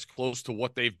line is close to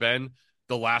what they've been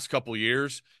the last couple of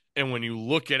years. And when you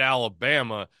look at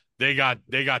Alabama, they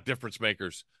got difference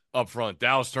makers up front.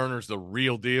 Dallas Turner's the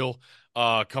real deal.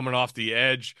 Coming off the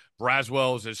edge.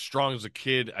 Braswell is as strong as a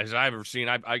kid as I've ever seen.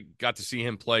 I got to see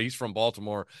him play. He's from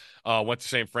Baltimore. Went to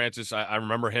St. Francis. I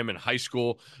remember him in high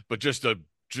school, but just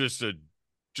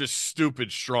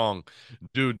stupid strong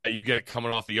dude that you get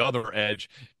coming off the other edge.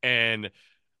 And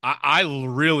I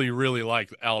really, really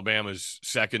like Alabama's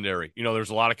secondary. There's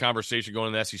a lot of conversation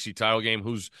going in the SEC title game.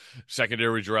 Whose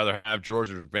secondary would you rather have,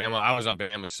 Georgia or Bama? I was on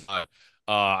Bama's side.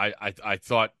 I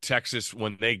thought Texas,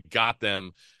 when they got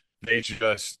them,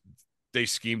 they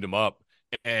schemed them up.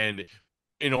 And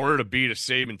in order to beat a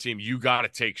Saban team, you got to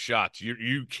take shots.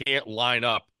 You can't line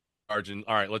up. And,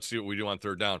 all right, let's see what we do on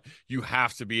third down. You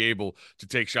have to be able to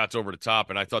take shots over the top,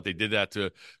 and I thought they did that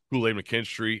to Kool-Aid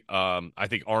McKinstry. I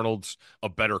think Arnold's a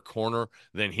better corner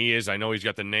than he is. I know he's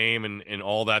got the name and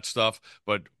all that stuff,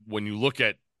 but when you look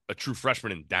at a true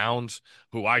freshman in Downs,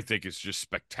 who I think is just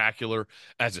spectacular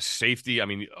as a safety, I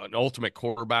mean, an ultimate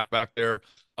quarterback back there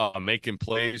making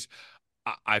plays,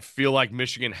 I feel like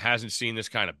Michigan hasn't seen this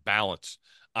kind of balance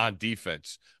on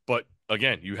defense. But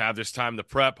again, you have this time to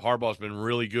prep. Harbaugh's been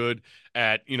really good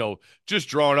at, just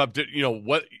drawing up,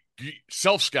 what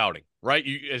self-scouting, right?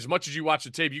 As much as you watch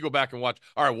the tape, you go back and watch,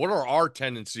 all right, what are our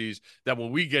tendencies that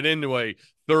when we get into a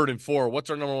 3rd and 4, what's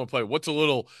our number one play? What's a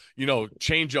little,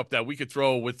 change up that we could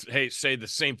throw with, hey, say the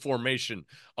same formation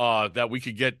that we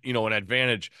could get, an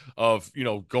advantage of,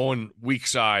 going weak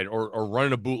side or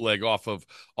running a bootleg off of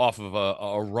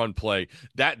a run play.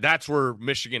 That's where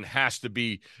Michigan has to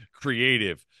be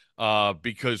creative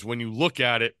because when you look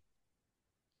at it,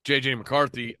 J.J.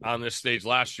 McCarthy on this stage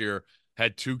last year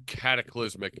had 2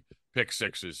 cataclysmic pick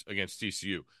sixes against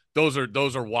TCU. Those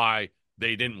are why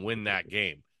they didn't win that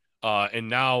game. And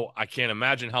now I can't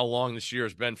imagine how long this year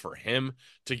has been for him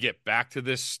to get back to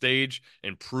this stage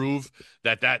and prove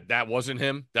that wasn't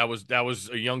him. That was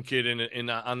a young kid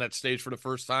on that stage for the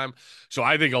first time. So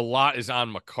I think a lot is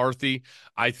on McCarthy.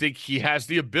 I think he has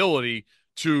the ability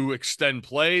to extend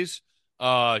plays,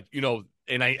 and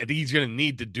I think he's going to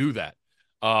need to do that.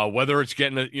 Whether it's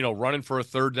getting running for a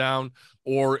third down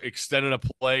or extending a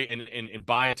play and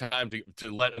buying time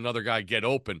to let another guy get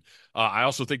open. I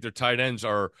also think their tight ends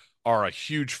are a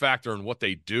huge factor in what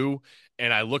they do.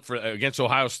 And I look for against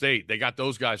Ohio State, they got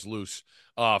those guys loose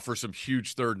for some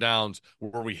huge third downs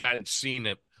where we hadn't seen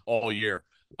it all year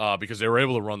because they were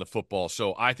able to run the football.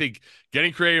 So I think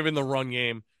getting creative in the run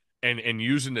game and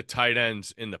using the tight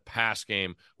ends in the pass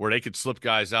game where they could slip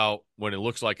guys out when it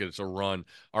looks like it's a run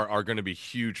are going to be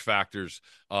huge factors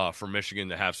for Michigan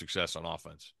to have success on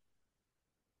offense.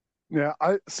 Yeah,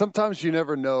 I sometimes you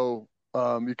never know.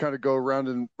 You kind of go round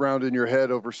and round in your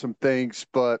head over some things,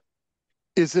 but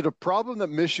is it a problem that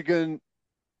Michigan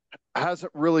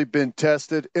hasn't really been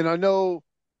tested? And I know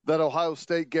that Ohio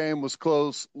State game was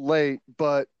close late,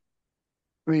 but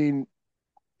I mean,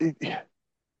 it,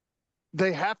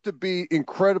 they have to be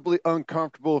incredibly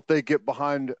uncomfortable if they get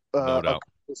behind No a doubt. couple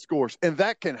of scores, and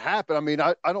that can happen. I mean,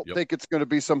 I don't Yep. think it's going to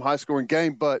be some high scoring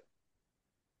game, but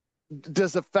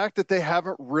does the fact that they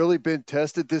haven't really been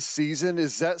tested this season,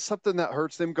 is that something that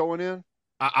hurts them going in?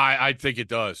 I think it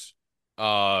does.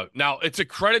 Now it's a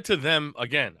credit to them.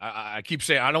 Again, I keep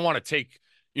saying I don't want to take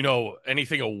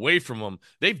anything away from them.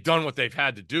 They've done what they've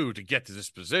had to do to get to this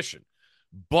position.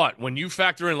 But when you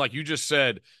factor in, like you just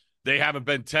said, they haven't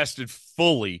been tested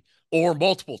fully or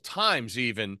multiple times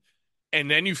even, and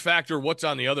then you factor what's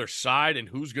on the other side and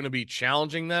who's going to be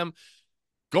challenging them.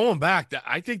 Going back,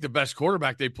 I think the best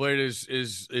quarterback they played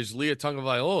is Leah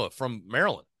Tagovailoa from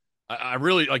Maryland. I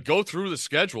really like go through the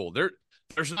schedule.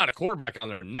 There's not a quarterback on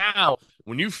there now.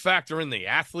 When you factor in the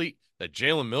athlete that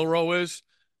Jalen Milroe is,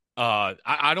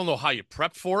 I don't know how you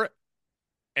prep for it.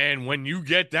 And when you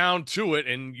get down to it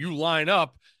and you line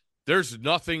up, there's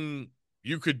nothing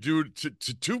you could do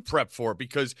to prep for it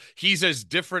because he's as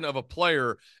different of a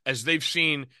player as they've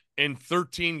seen in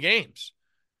 13 games.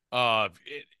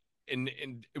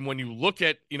 And when you look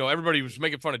at, everybody was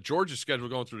making fun of Georgia's schedule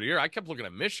going through the year. I kept looking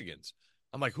at Michigan's.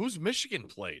 I'm like, who's Michigan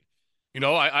played?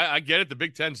 I get it. The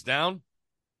Big Ten's down.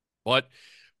 But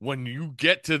when you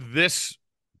get to this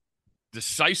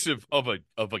decisive of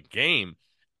a game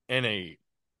and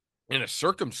in a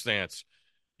circumstance,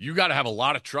 you got to have a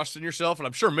lot of trust in yourself. And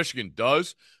I'm sure Michigan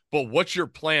does. But what's your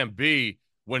plan B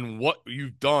when what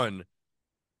you've done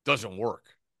doesn't work?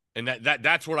 And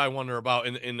that's what I wonder about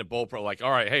in the bowl pro. Like,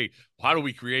 all right, hey, how do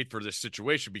we create for this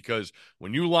situation? Because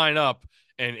when you line up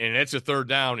and it's a third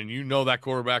down and that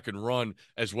quarterback can run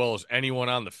as well as anyone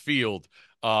on the field,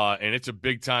 and it's a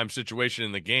big time situation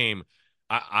in the game,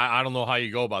 I don't know how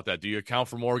you go about that. Do you account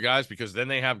for more guys? Because then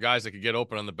they have guys that could get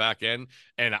open on the back end.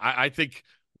 And I think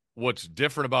what's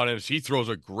different about him is he throws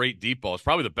a great deep ball. It's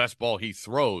probably the best ball he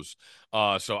throws.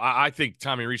 So I think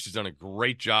Tommy Rees has done a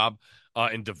great job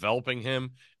in developing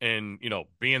him and,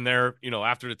 being there,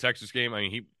 after the Texas game. I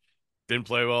mean, he didn't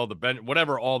play well, the bench,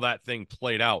 whatever, all that thing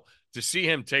played out. To see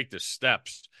him take the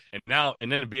steps and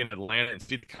then be in Atlanta and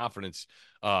see the confidence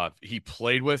he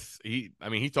played with. He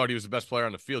thought he was the best player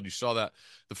on the field. You saw that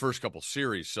the first couple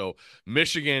series. So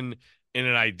Michigan, in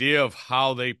an idea of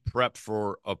how they prep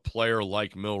for a player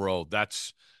like Milroe,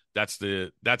 that's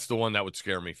the one that would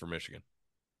scare me for Michigan.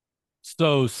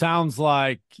 So sounds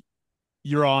like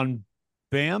you're on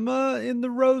Bama in the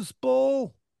Rose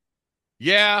Bowl.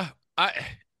 Yeah,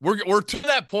 we're to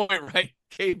that point, right,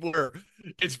 Gabe, where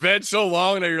it's been so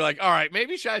long that you're like, all right,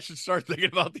 maybe I should start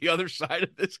thinking about the other side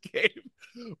of this game.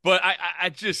 But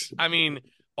I mean,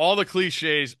 all the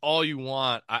cliches, all you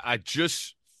want. I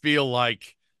just feel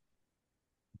like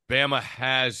Bama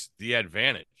has the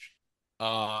advantage.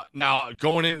 Now,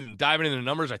 going in and diving into the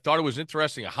numbers, I thought it was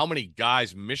interesting how many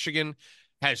guys Michigan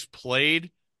has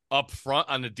played up front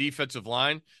on the defensive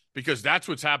line, because that's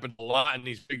what's happened a lot in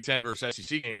these Big Ten versus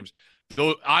SEC games.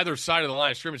 Though either side of the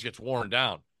line of scrimmage gets worn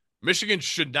down. Michigan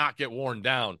should not get worn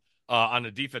down on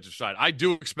the defensive side. I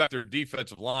do expect their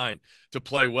defensive line to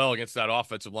play well against that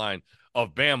offensive line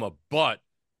of Bama, but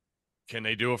can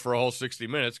they do it for a whole 60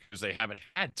 minutes? Because they haven't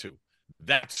had to.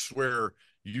 That's where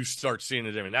you start seeing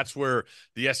the difference. That's where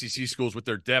the SEC schools with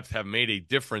their depth have made a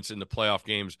difference in the playoff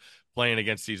games playing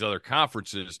against these other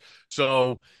conferences.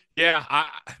 So, yeah,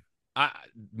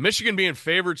 Michigan being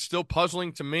favored still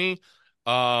puzzling to me.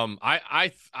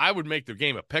 I would make the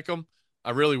game a pick'em.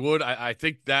 I really would. I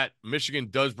think that Michigan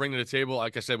does bring to the table,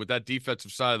 like I said, with that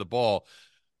defensive side of the ball,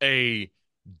 a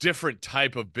different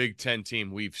type of Big Ten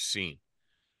team we've seen.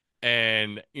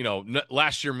 And,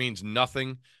 last year means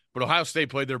nothing, but Ohio State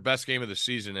played their best game of the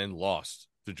season and lost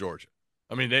to Georgia.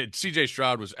 I mean, C.J.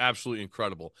 Stroud was absolutely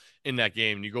incredible in that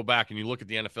game. And you go back and you look at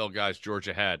the NFL guys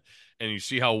Georgia had, and you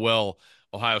see how well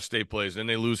Ohio State plays. Then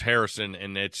they lose Harrison,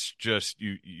 and it's just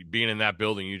you being in that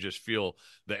building, you just feel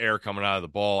the air coming out of the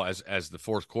ball as the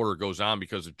fourth quarter goes on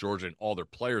because of Georgia and all their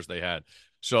players they had.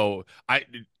 So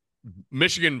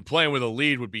Michigan playing with a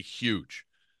lead would be huge.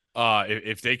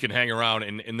 if they can hang around,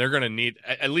 and they're going to need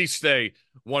at least stay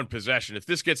one possession. If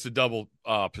this gets to double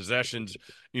possessions,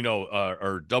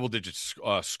 or double digits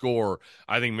score,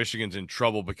 I think Michigan's in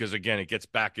trouble because, again, it gets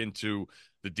back into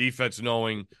the defense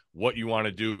knowing what you want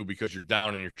to do because you're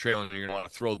down and you're trailing and you're going to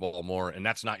want to throw the ball more, and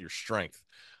that's not your strength.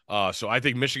 So I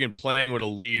think Michigan playing with a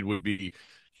lead would be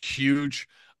huge,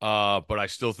 but I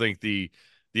still think the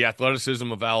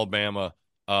athleticism of Alabama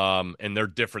and their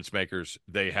difference makers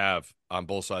they have on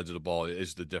both sides of the ball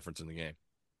is the difference in the game.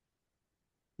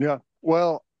 Yeah.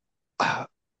 Well,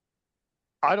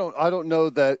 I don't know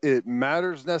that it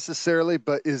matters necessarily,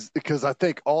 but is because I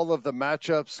think all of the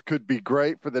matchups could be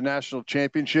great for the national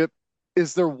championship.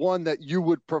 Is there one that you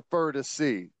would prefer to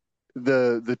see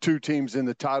the two teams in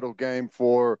the title game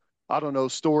for, I don't know,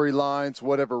 storylines,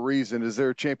 whatever reason? Is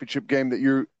there a championship game that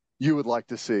you would like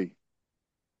to see?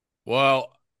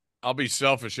 Well, I'll be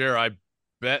selfish here. I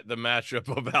bet the matchup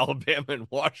of Alabama and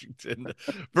Washington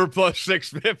for plus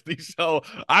 650. So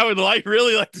I would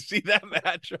really like to see that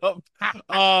matchup.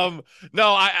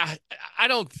 No, I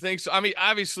don't think so. I mean,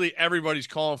 obviously everybody's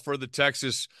calling for the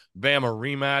Texas Bama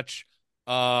rematch,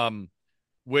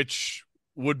 which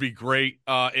would be great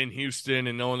in Houston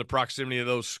and knowing the proximity of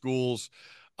those schools.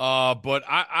 But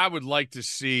I would like to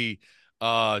see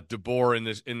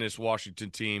DeBoer in this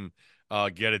Washington team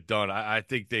get it done. I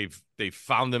think they've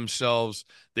found themselves.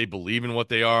 They believe in what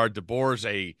they are. DeBoer's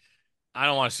I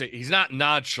don't want to say he's not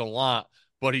nonchalant,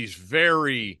 but he's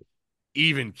very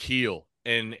even keel.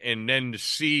 And then to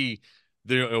see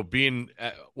being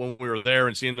when we were there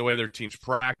and seeing the way their teams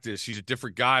practice, he's a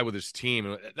different guy with his team.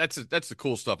 And that's the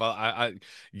cool stuff. I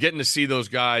getting to see those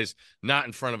guys not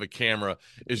in front of a camera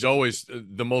is always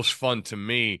the most fun to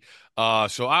me.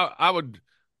 So I would.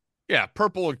 Yeah,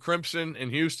 purple and crimson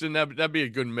in Houston, that'd be a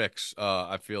good mix,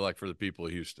 I feel like, for the people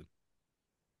of Houston.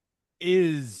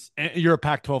 You're a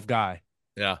Pac-12 guy,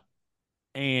 Yeah.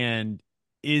 and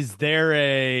is there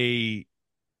a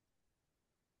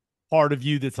part of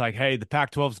you that's like, hey, the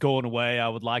Pac-12's going away. I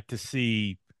would like to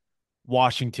see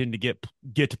Washington to get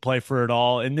to play for it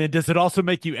all. And then does it also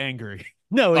make you angry?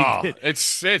 No, it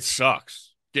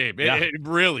sucks, Gabe. Yeah. It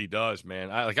really does,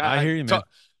 man. I hear you, man.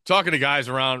 Talking to guys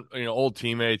around, old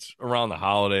teammates around the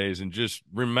holidays and just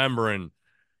remembering,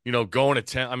 going to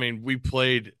 10. I mean,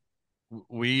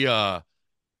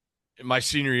 my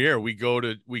senior year, we go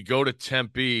to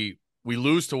Tempe. We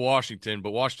lose to Washington, but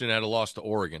Washington had a loss to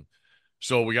Oregon.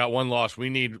 So we got one loss.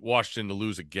 We need Washington to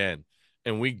lose again.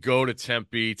 And we go to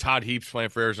Tempe. Todd Heap's playing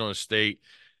for Arizona State.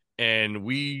 And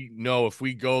we know if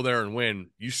we go there and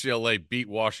win, UCLA beat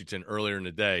Washington earlier in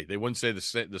the day. They wouldn't say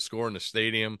the score in the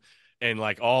stadium. And,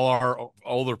 like, all our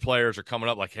older players are coming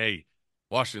up like, hey,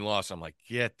 Washington lost. I'm like,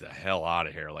 get the hell out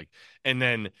of here. Like, and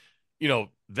then,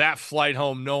 that flight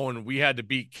home knowing we had to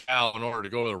beat Cal in order to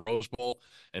go to the Rose Bowl,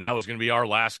 and that was going to be our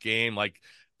last game. Like,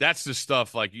 that's the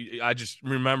stuff. Like, I just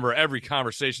remember every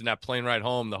conversation, that plane ride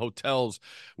home, the hotels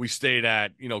we stayed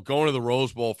at, going to the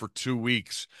Rose Bowl for 2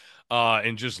 weeks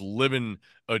and just living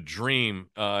a dream.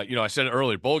 I said it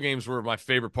earlier, bowl games were my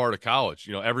favorite part of college.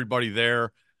 Everybody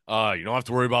there. You don't have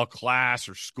to worry about class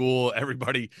or school.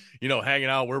 Everybody, hanging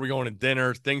out, where are we going to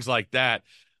dinner, things like that.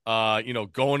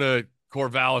 Going to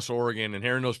Corvallis, Oregon, and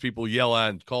hearing those people yell at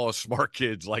and call us smart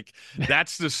kids. Like,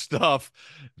 that's the stuff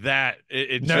that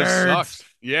it just sucks.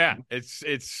 Yeah,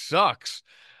 it sucks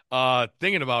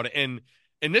thinking about it. And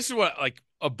this is what, like,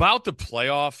 about the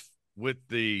playoff with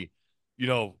the,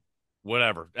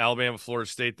 whatever, Alabama, Florida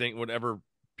State thing, whatever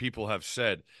people have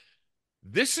said.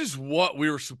 This is what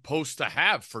we were supposed to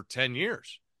have for 10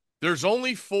 years. There's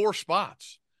only 4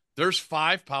 spots. There's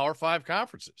 5 Power 5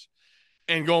 conferences.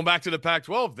 And going back to the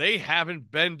Pac-12, they haven't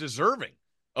been deserving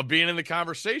of being in the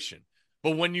conversation.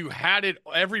 But when you had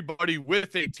everybody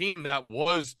with a team that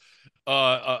was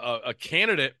a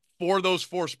candidate for those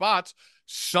 4 spots,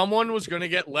 someone was going to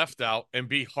get left out and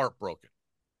be heartbroken.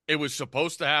 It was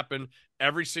supposed to happen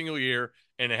every single year,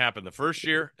 and it happened the first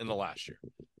year and the last year.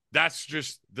 That's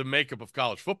just the makeup of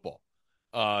college football.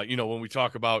 When we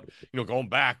talk about, going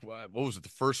back, what was it? The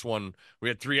first one, we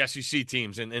had 3 SEC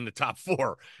teams in the top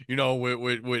 4,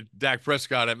 with Dak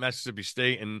Prescott at Mississippi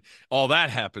State and all that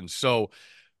happened. So,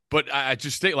 but I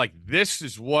just think, like, this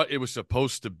is what it was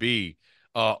supposed to be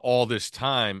all this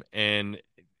time. And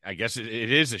I guess it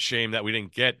is a shame that we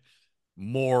didn't get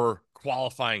more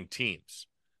qualifying teams.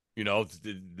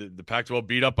 The Pac-12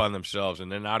 beat up on themselves,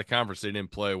 and then out of conference, they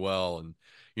didn't play well. And,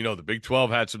 the Big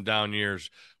 12 had some down years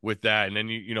with that. And then,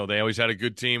 they always had a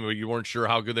good team, but you weren't sure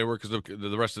how good they were because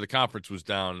the rest of the conference was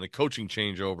down, and the coaching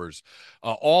changeovers,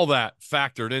 all that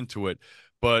factored into it.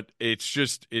 But it's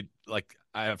just, like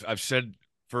I've said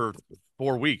for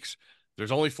 4 weeks,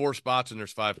 There's only 4 spots and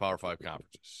there's 5 Power 5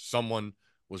 conferences. Someone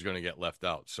was going to get left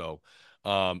out. So,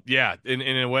 yeah, in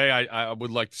a way, I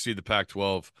would like to see the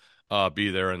Pac-12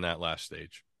 be there in that last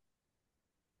stage.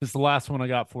 This is the last one I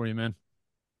got for you, man.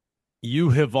 You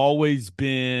have always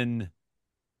been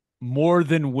more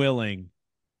than willing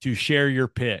to share your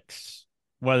picks,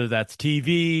 whether that's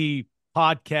TV,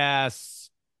 podcasts.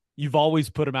 You've always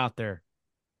put them out there.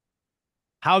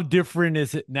 How different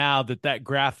is it now that that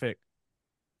graphic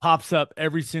pops up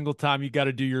every single time you got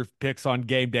to do your picks on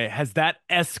game day? Has that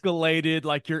escalated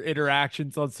like your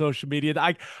interactions on social media?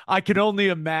 I can only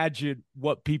imagine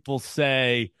what people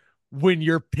say when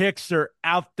your picks are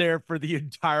out there for the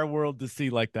entire world to see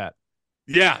like that.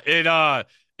 Yeah,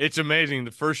 it's amazing.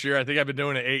 The first year, I think I've been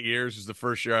doing it 8 years, is the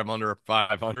first year I'm under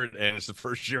 500, and it's the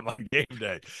first year of my game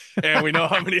day. And we know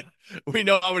how many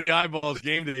eyeballs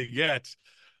game day gets.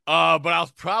 But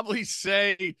I'll probably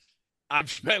say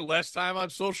I've spent less time on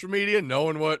social media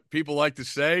knowing what people like to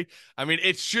say. I mean,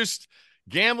 it's just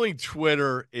gambling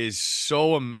Twitter is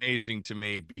so amazing to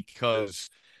me because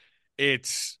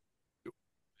it's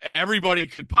everybody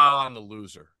could pile on the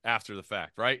loser after the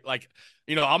fact, right? Like,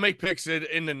 I'll make picks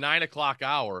in the 9 o'clock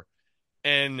hour,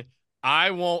 and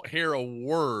I won't hear a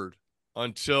word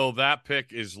until that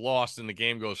pick is lost and the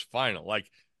game goes final. Like,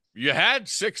 you had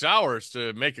 6 hours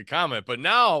to make a comment, but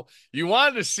now you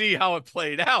wanted to see how it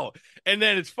played out. And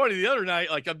then it's funny, the other night,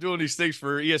 like, I'm doing these things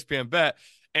for ESPN Bet,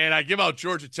 and I give out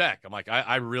Georgia Tech. I'm like,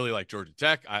 I really like Georgia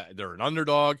Tech. They're an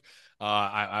underdog.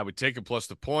 I would take them plus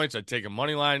the points. I'd take a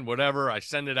money line, whatever. I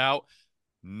send it out.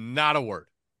 Not a word.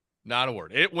 Not a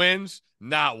word. It wins.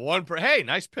 Not one. Hey,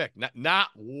 nice pick. Not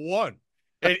one.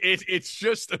 It's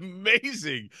just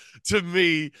amazing to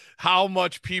me how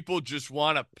much people just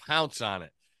want to pounce on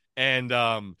it. And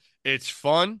it's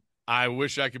fun. I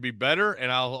wish I could be better.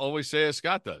 And I'll always say, as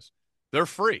Scott does, they're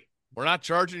free. We're not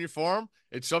charging you for them.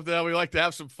 It's something that we like to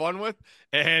have some fun with.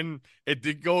 And it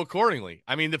did go accordingly.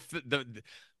 I mean,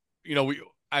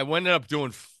 I ended up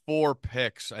doing 4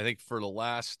 picks, I think, for the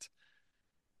last,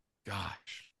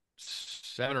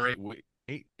 7 or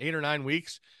 8 or 9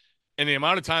 weeks. And the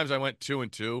amount of times I went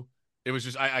 2-2, it was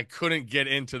just, I couldn't get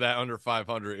into that under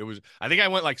 500. I think I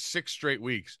went like 6 straight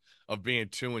weeks of being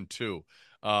 2-2.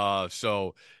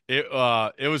 So it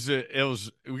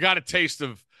was, we got a taste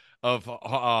of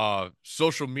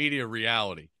social media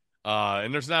reality.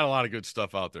 And there's not a lot of good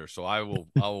stuff out there. So I will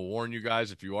warn you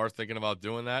guys, if you are thinking about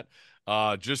doing that,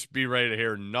 just be ready to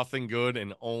hear nothing good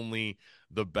and only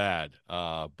the bad.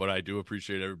 But I do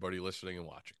appreciate everybody listening and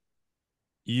watching.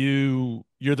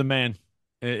 You're the man.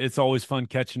 It's always fun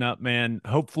catching up, man.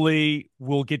 Hopefully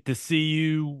we'll get to see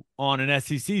you on an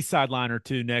SEC sideline or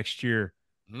two next year.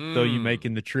 Though you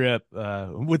making the trip,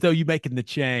 though you making the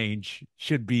change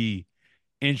should be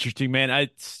interesting, man.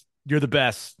 You're the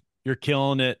best. You're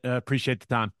killing it. Appreciate the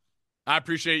time. I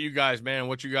appreciate you guys, man,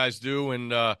 what you guys do.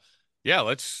 And yeah,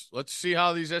 let's see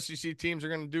how these SEC teams are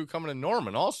going to do coming to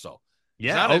Norman also.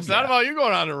 Yeah. It's not about you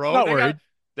going on the road. Not worried.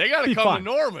 They got to come to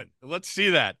Norman. Let's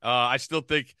see that. I still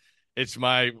think it's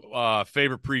my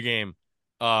favorite pregame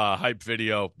hype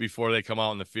video before they come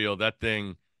out in the field. That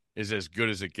thing is as good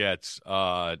as it gets,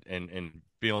 and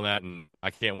feeling that, and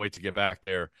I can't wait to get back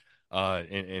there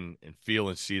and feel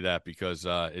and see that, because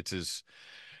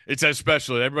it's as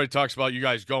special. Everybody talks about you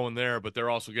guys going there, but they're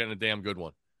also getting a damn good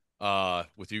one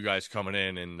with you guys coming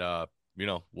in, and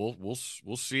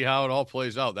we'll see how it all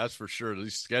plays out. That's for sure.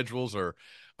 These schedules are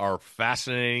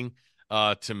fascinating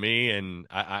to me, and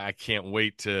I can't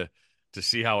wait to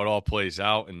see how it all plays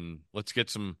out. And let's get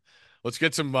some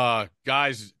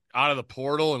guys out of the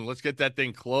portal, and let's get that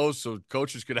thing closed so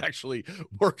coaches could actually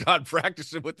work on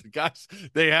practicing with the guys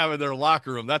they have in their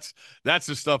locker room. That's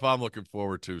the stuff I'm looking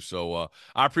forward to. So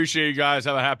I appreciate you guys.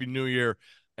 Have a happy new year,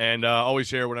 and always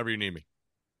here whenever you need me.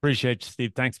 Appreciate you,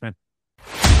 Steve. Thanks, man.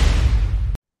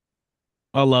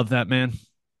 I love that, man.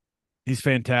 He's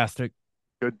fantastic.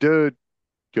 Good dude.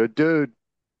 Good dude.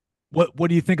 What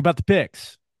do you think about the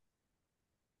picks?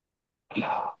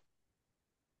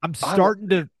 I'm starting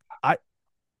to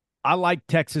I like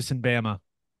Texas and Bama.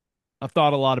 I've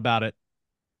thought a lot about it.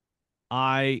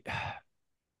 I've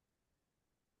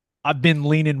been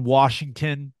leaning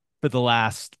Washington for the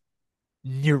last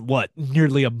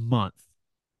nearly a month.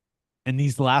 And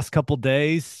these last couple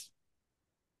days,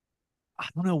 I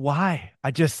don't know why.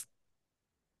 I just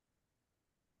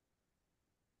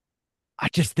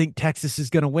think Texas is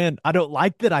going to win. I don't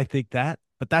like that I think that,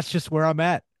 but that's just where I'm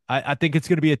at. I think it's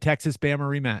going to be a Texas-Bama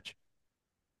rematch.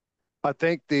 I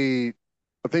think the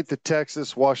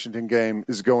Texas Washington game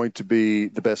is going to be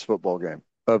the best football game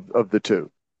of the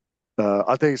two.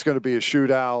 I think it's going to be a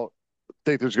shootout. I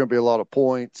think there's going to be a lot of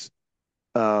points.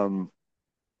 Um,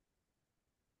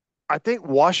 I think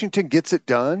Washington gets it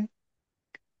done.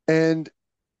 And,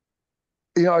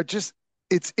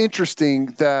 it's interesting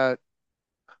that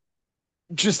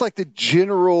just like the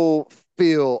general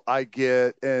feel I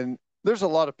get, and there's a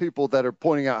lot of people that are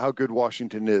pointing out how good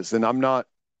Washington is. And I'm not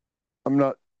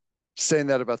saying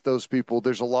that about those people.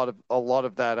 There's a lot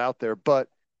of that out there, but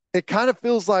it kind of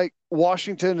feels like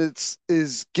Washington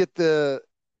is get the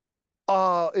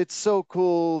it's so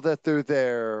cool that they're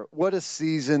there. What a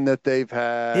season that they've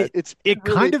had. It It's it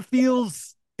really, kind of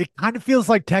feels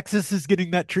like Texas is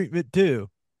getting that treatment too,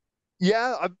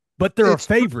 yeah, but they're a it's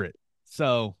favorite.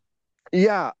 So,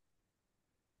 yeah.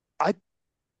 I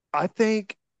I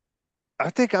think I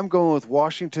think I'm going with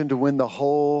Washington to win the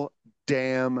whole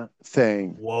damn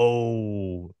thing.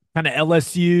 whoa, kind of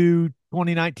LSU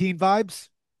 2019 vibes.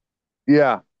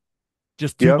 Yeah.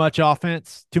 Just too Yep. much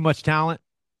offense, too much talent.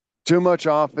 Too much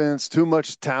offense, too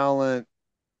much talent,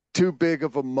 too big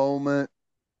of a moment.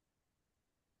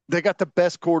 They got the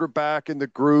best quarterback in the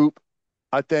group.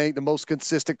 I think the most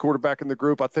consistent quarterback in the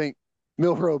group. I think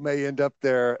Milrow may end up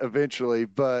there eventually,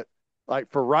 but like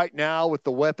for right now, with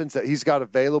the weapons that he's got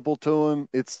available to him,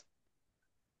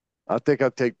 I think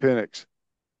I'd take Penix.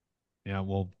 Yeah,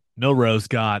 well, Milrose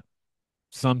got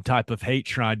some type of hate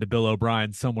shrine to Bill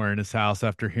O'Brien somewhere in his house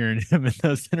after hearing him in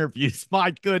those interviews. My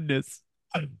goodness.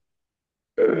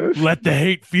 Let the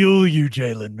hate fuel you,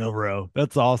 Jalen Milrow.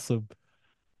 That's awesome.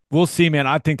 We'll see, man.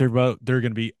 I think they're going to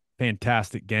be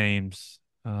fantastic games.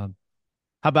 How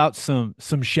about some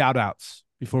shout outs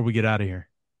before we get out of here?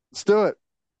 Let's do it.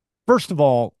 First of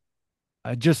all,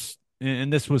 I just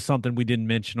and this was something we didn't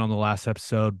mention on the last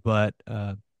episode, but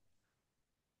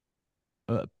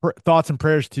thoughts and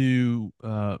prayers to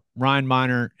Ryan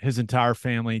Miner, his entire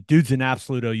family. Dude's an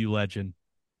absolute OU legend.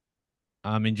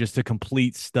 I mean, just a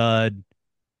complete stud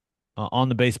on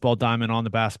the baseball diamond, on the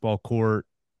basketball court.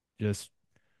 Just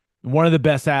one of the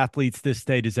best athletes this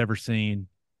state has ever seen.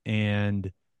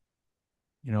 And,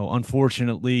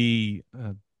 unfortunately,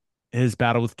 his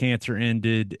battle with cancer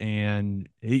ended. And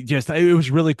it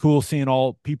was really cool seeing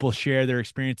all people share their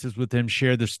experiences with him,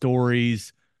 share their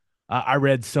stories. I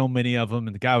read so many of them,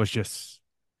 and the guy was just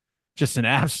an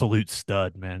absolute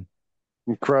stud, man.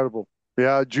 Incredible.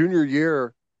 Yeah, junior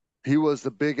year, he was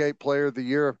the Big Eight Player of the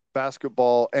Year of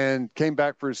basketball and came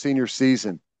back for his senior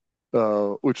season,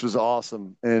 which was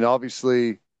awesome. And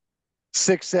obviously,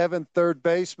 6'7" third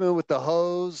baseman with the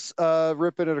hose,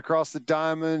 ripping it across the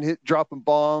diamond, dropping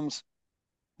bombs.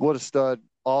 What a stud!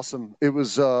 Awesome. It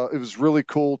was really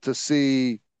cool to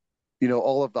see,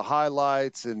 all of the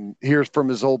highlights and hear from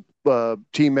his old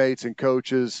teammates and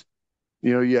coaches.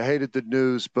 You hated the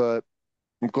news, but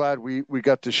I'm glad we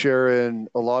got to share in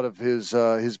a lot of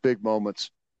his big moments.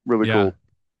 Really Yeah. cool.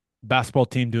 Basketball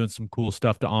team doing some cool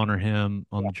stuff to honor him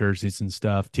on the jerseys and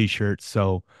stuff, t-shirts.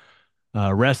 So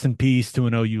rest in peace to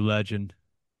an OU legend.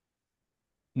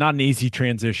 Not an easy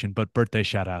transition, but birthday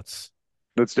shout outs.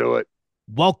 Let's do it.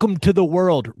 Welcome to the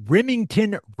world,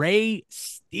 Remington Ray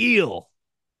Steele.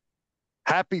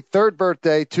 Happy third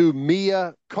birthday to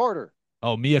Mia Carter.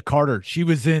 Oh, Mia Carter. She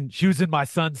was in my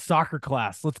son's soccer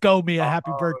class. Let's go, Mia.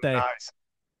 Happy birthday. Nice.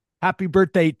 Happy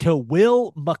birthday to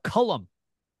Will McCullum.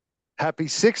 Happy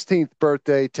 16th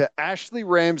birthday to Ashley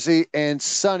Ramsey and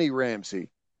Sonny Ramsey.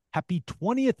 Happy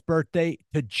 20th birthday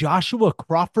to Joshua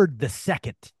Crawford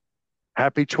II.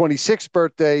 Happy 26th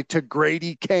birthday to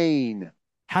Grady Kane.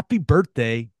 Happy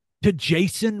birthday to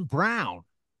Jason Brown.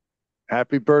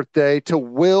 Happy birthday to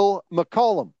Will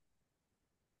McCollum.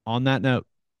 On that note,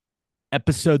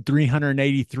 episode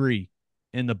 383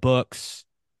 in the books.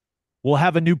 We'll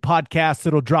have a new podcast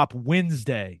that'll drop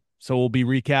Wednesday. So we'll be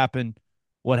recapping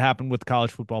what happened with the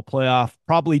college football playoff.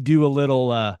 Probably do a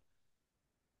little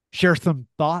share some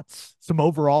thoughts, some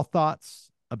overall thoughts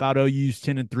about OU's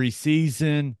 10-3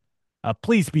 season.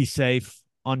 Please be safe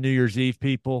on New Year's Eve,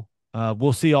 people.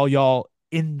 We'll see all y'all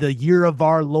in the year of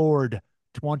our Lord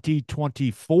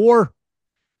 2024.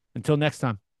 Until next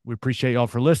time, we appreciate y'all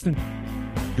for listening.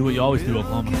 Do what you always do,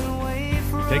 Oklahoma.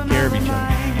 Take care of each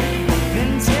other.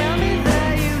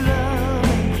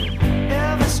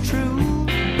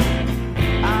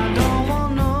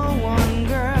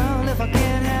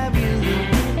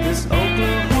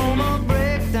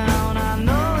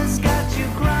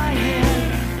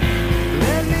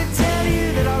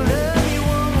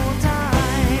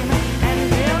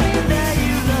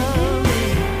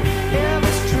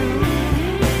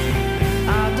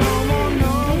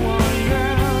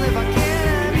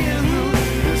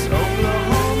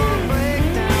 Oklahoma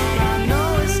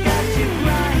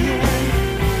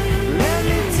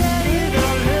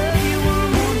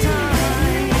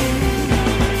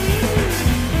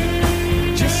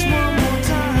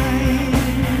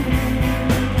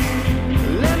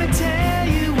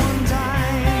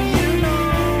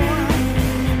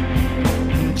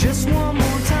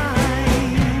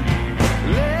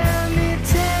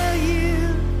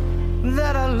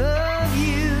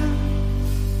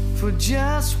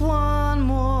Just one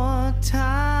more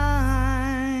time.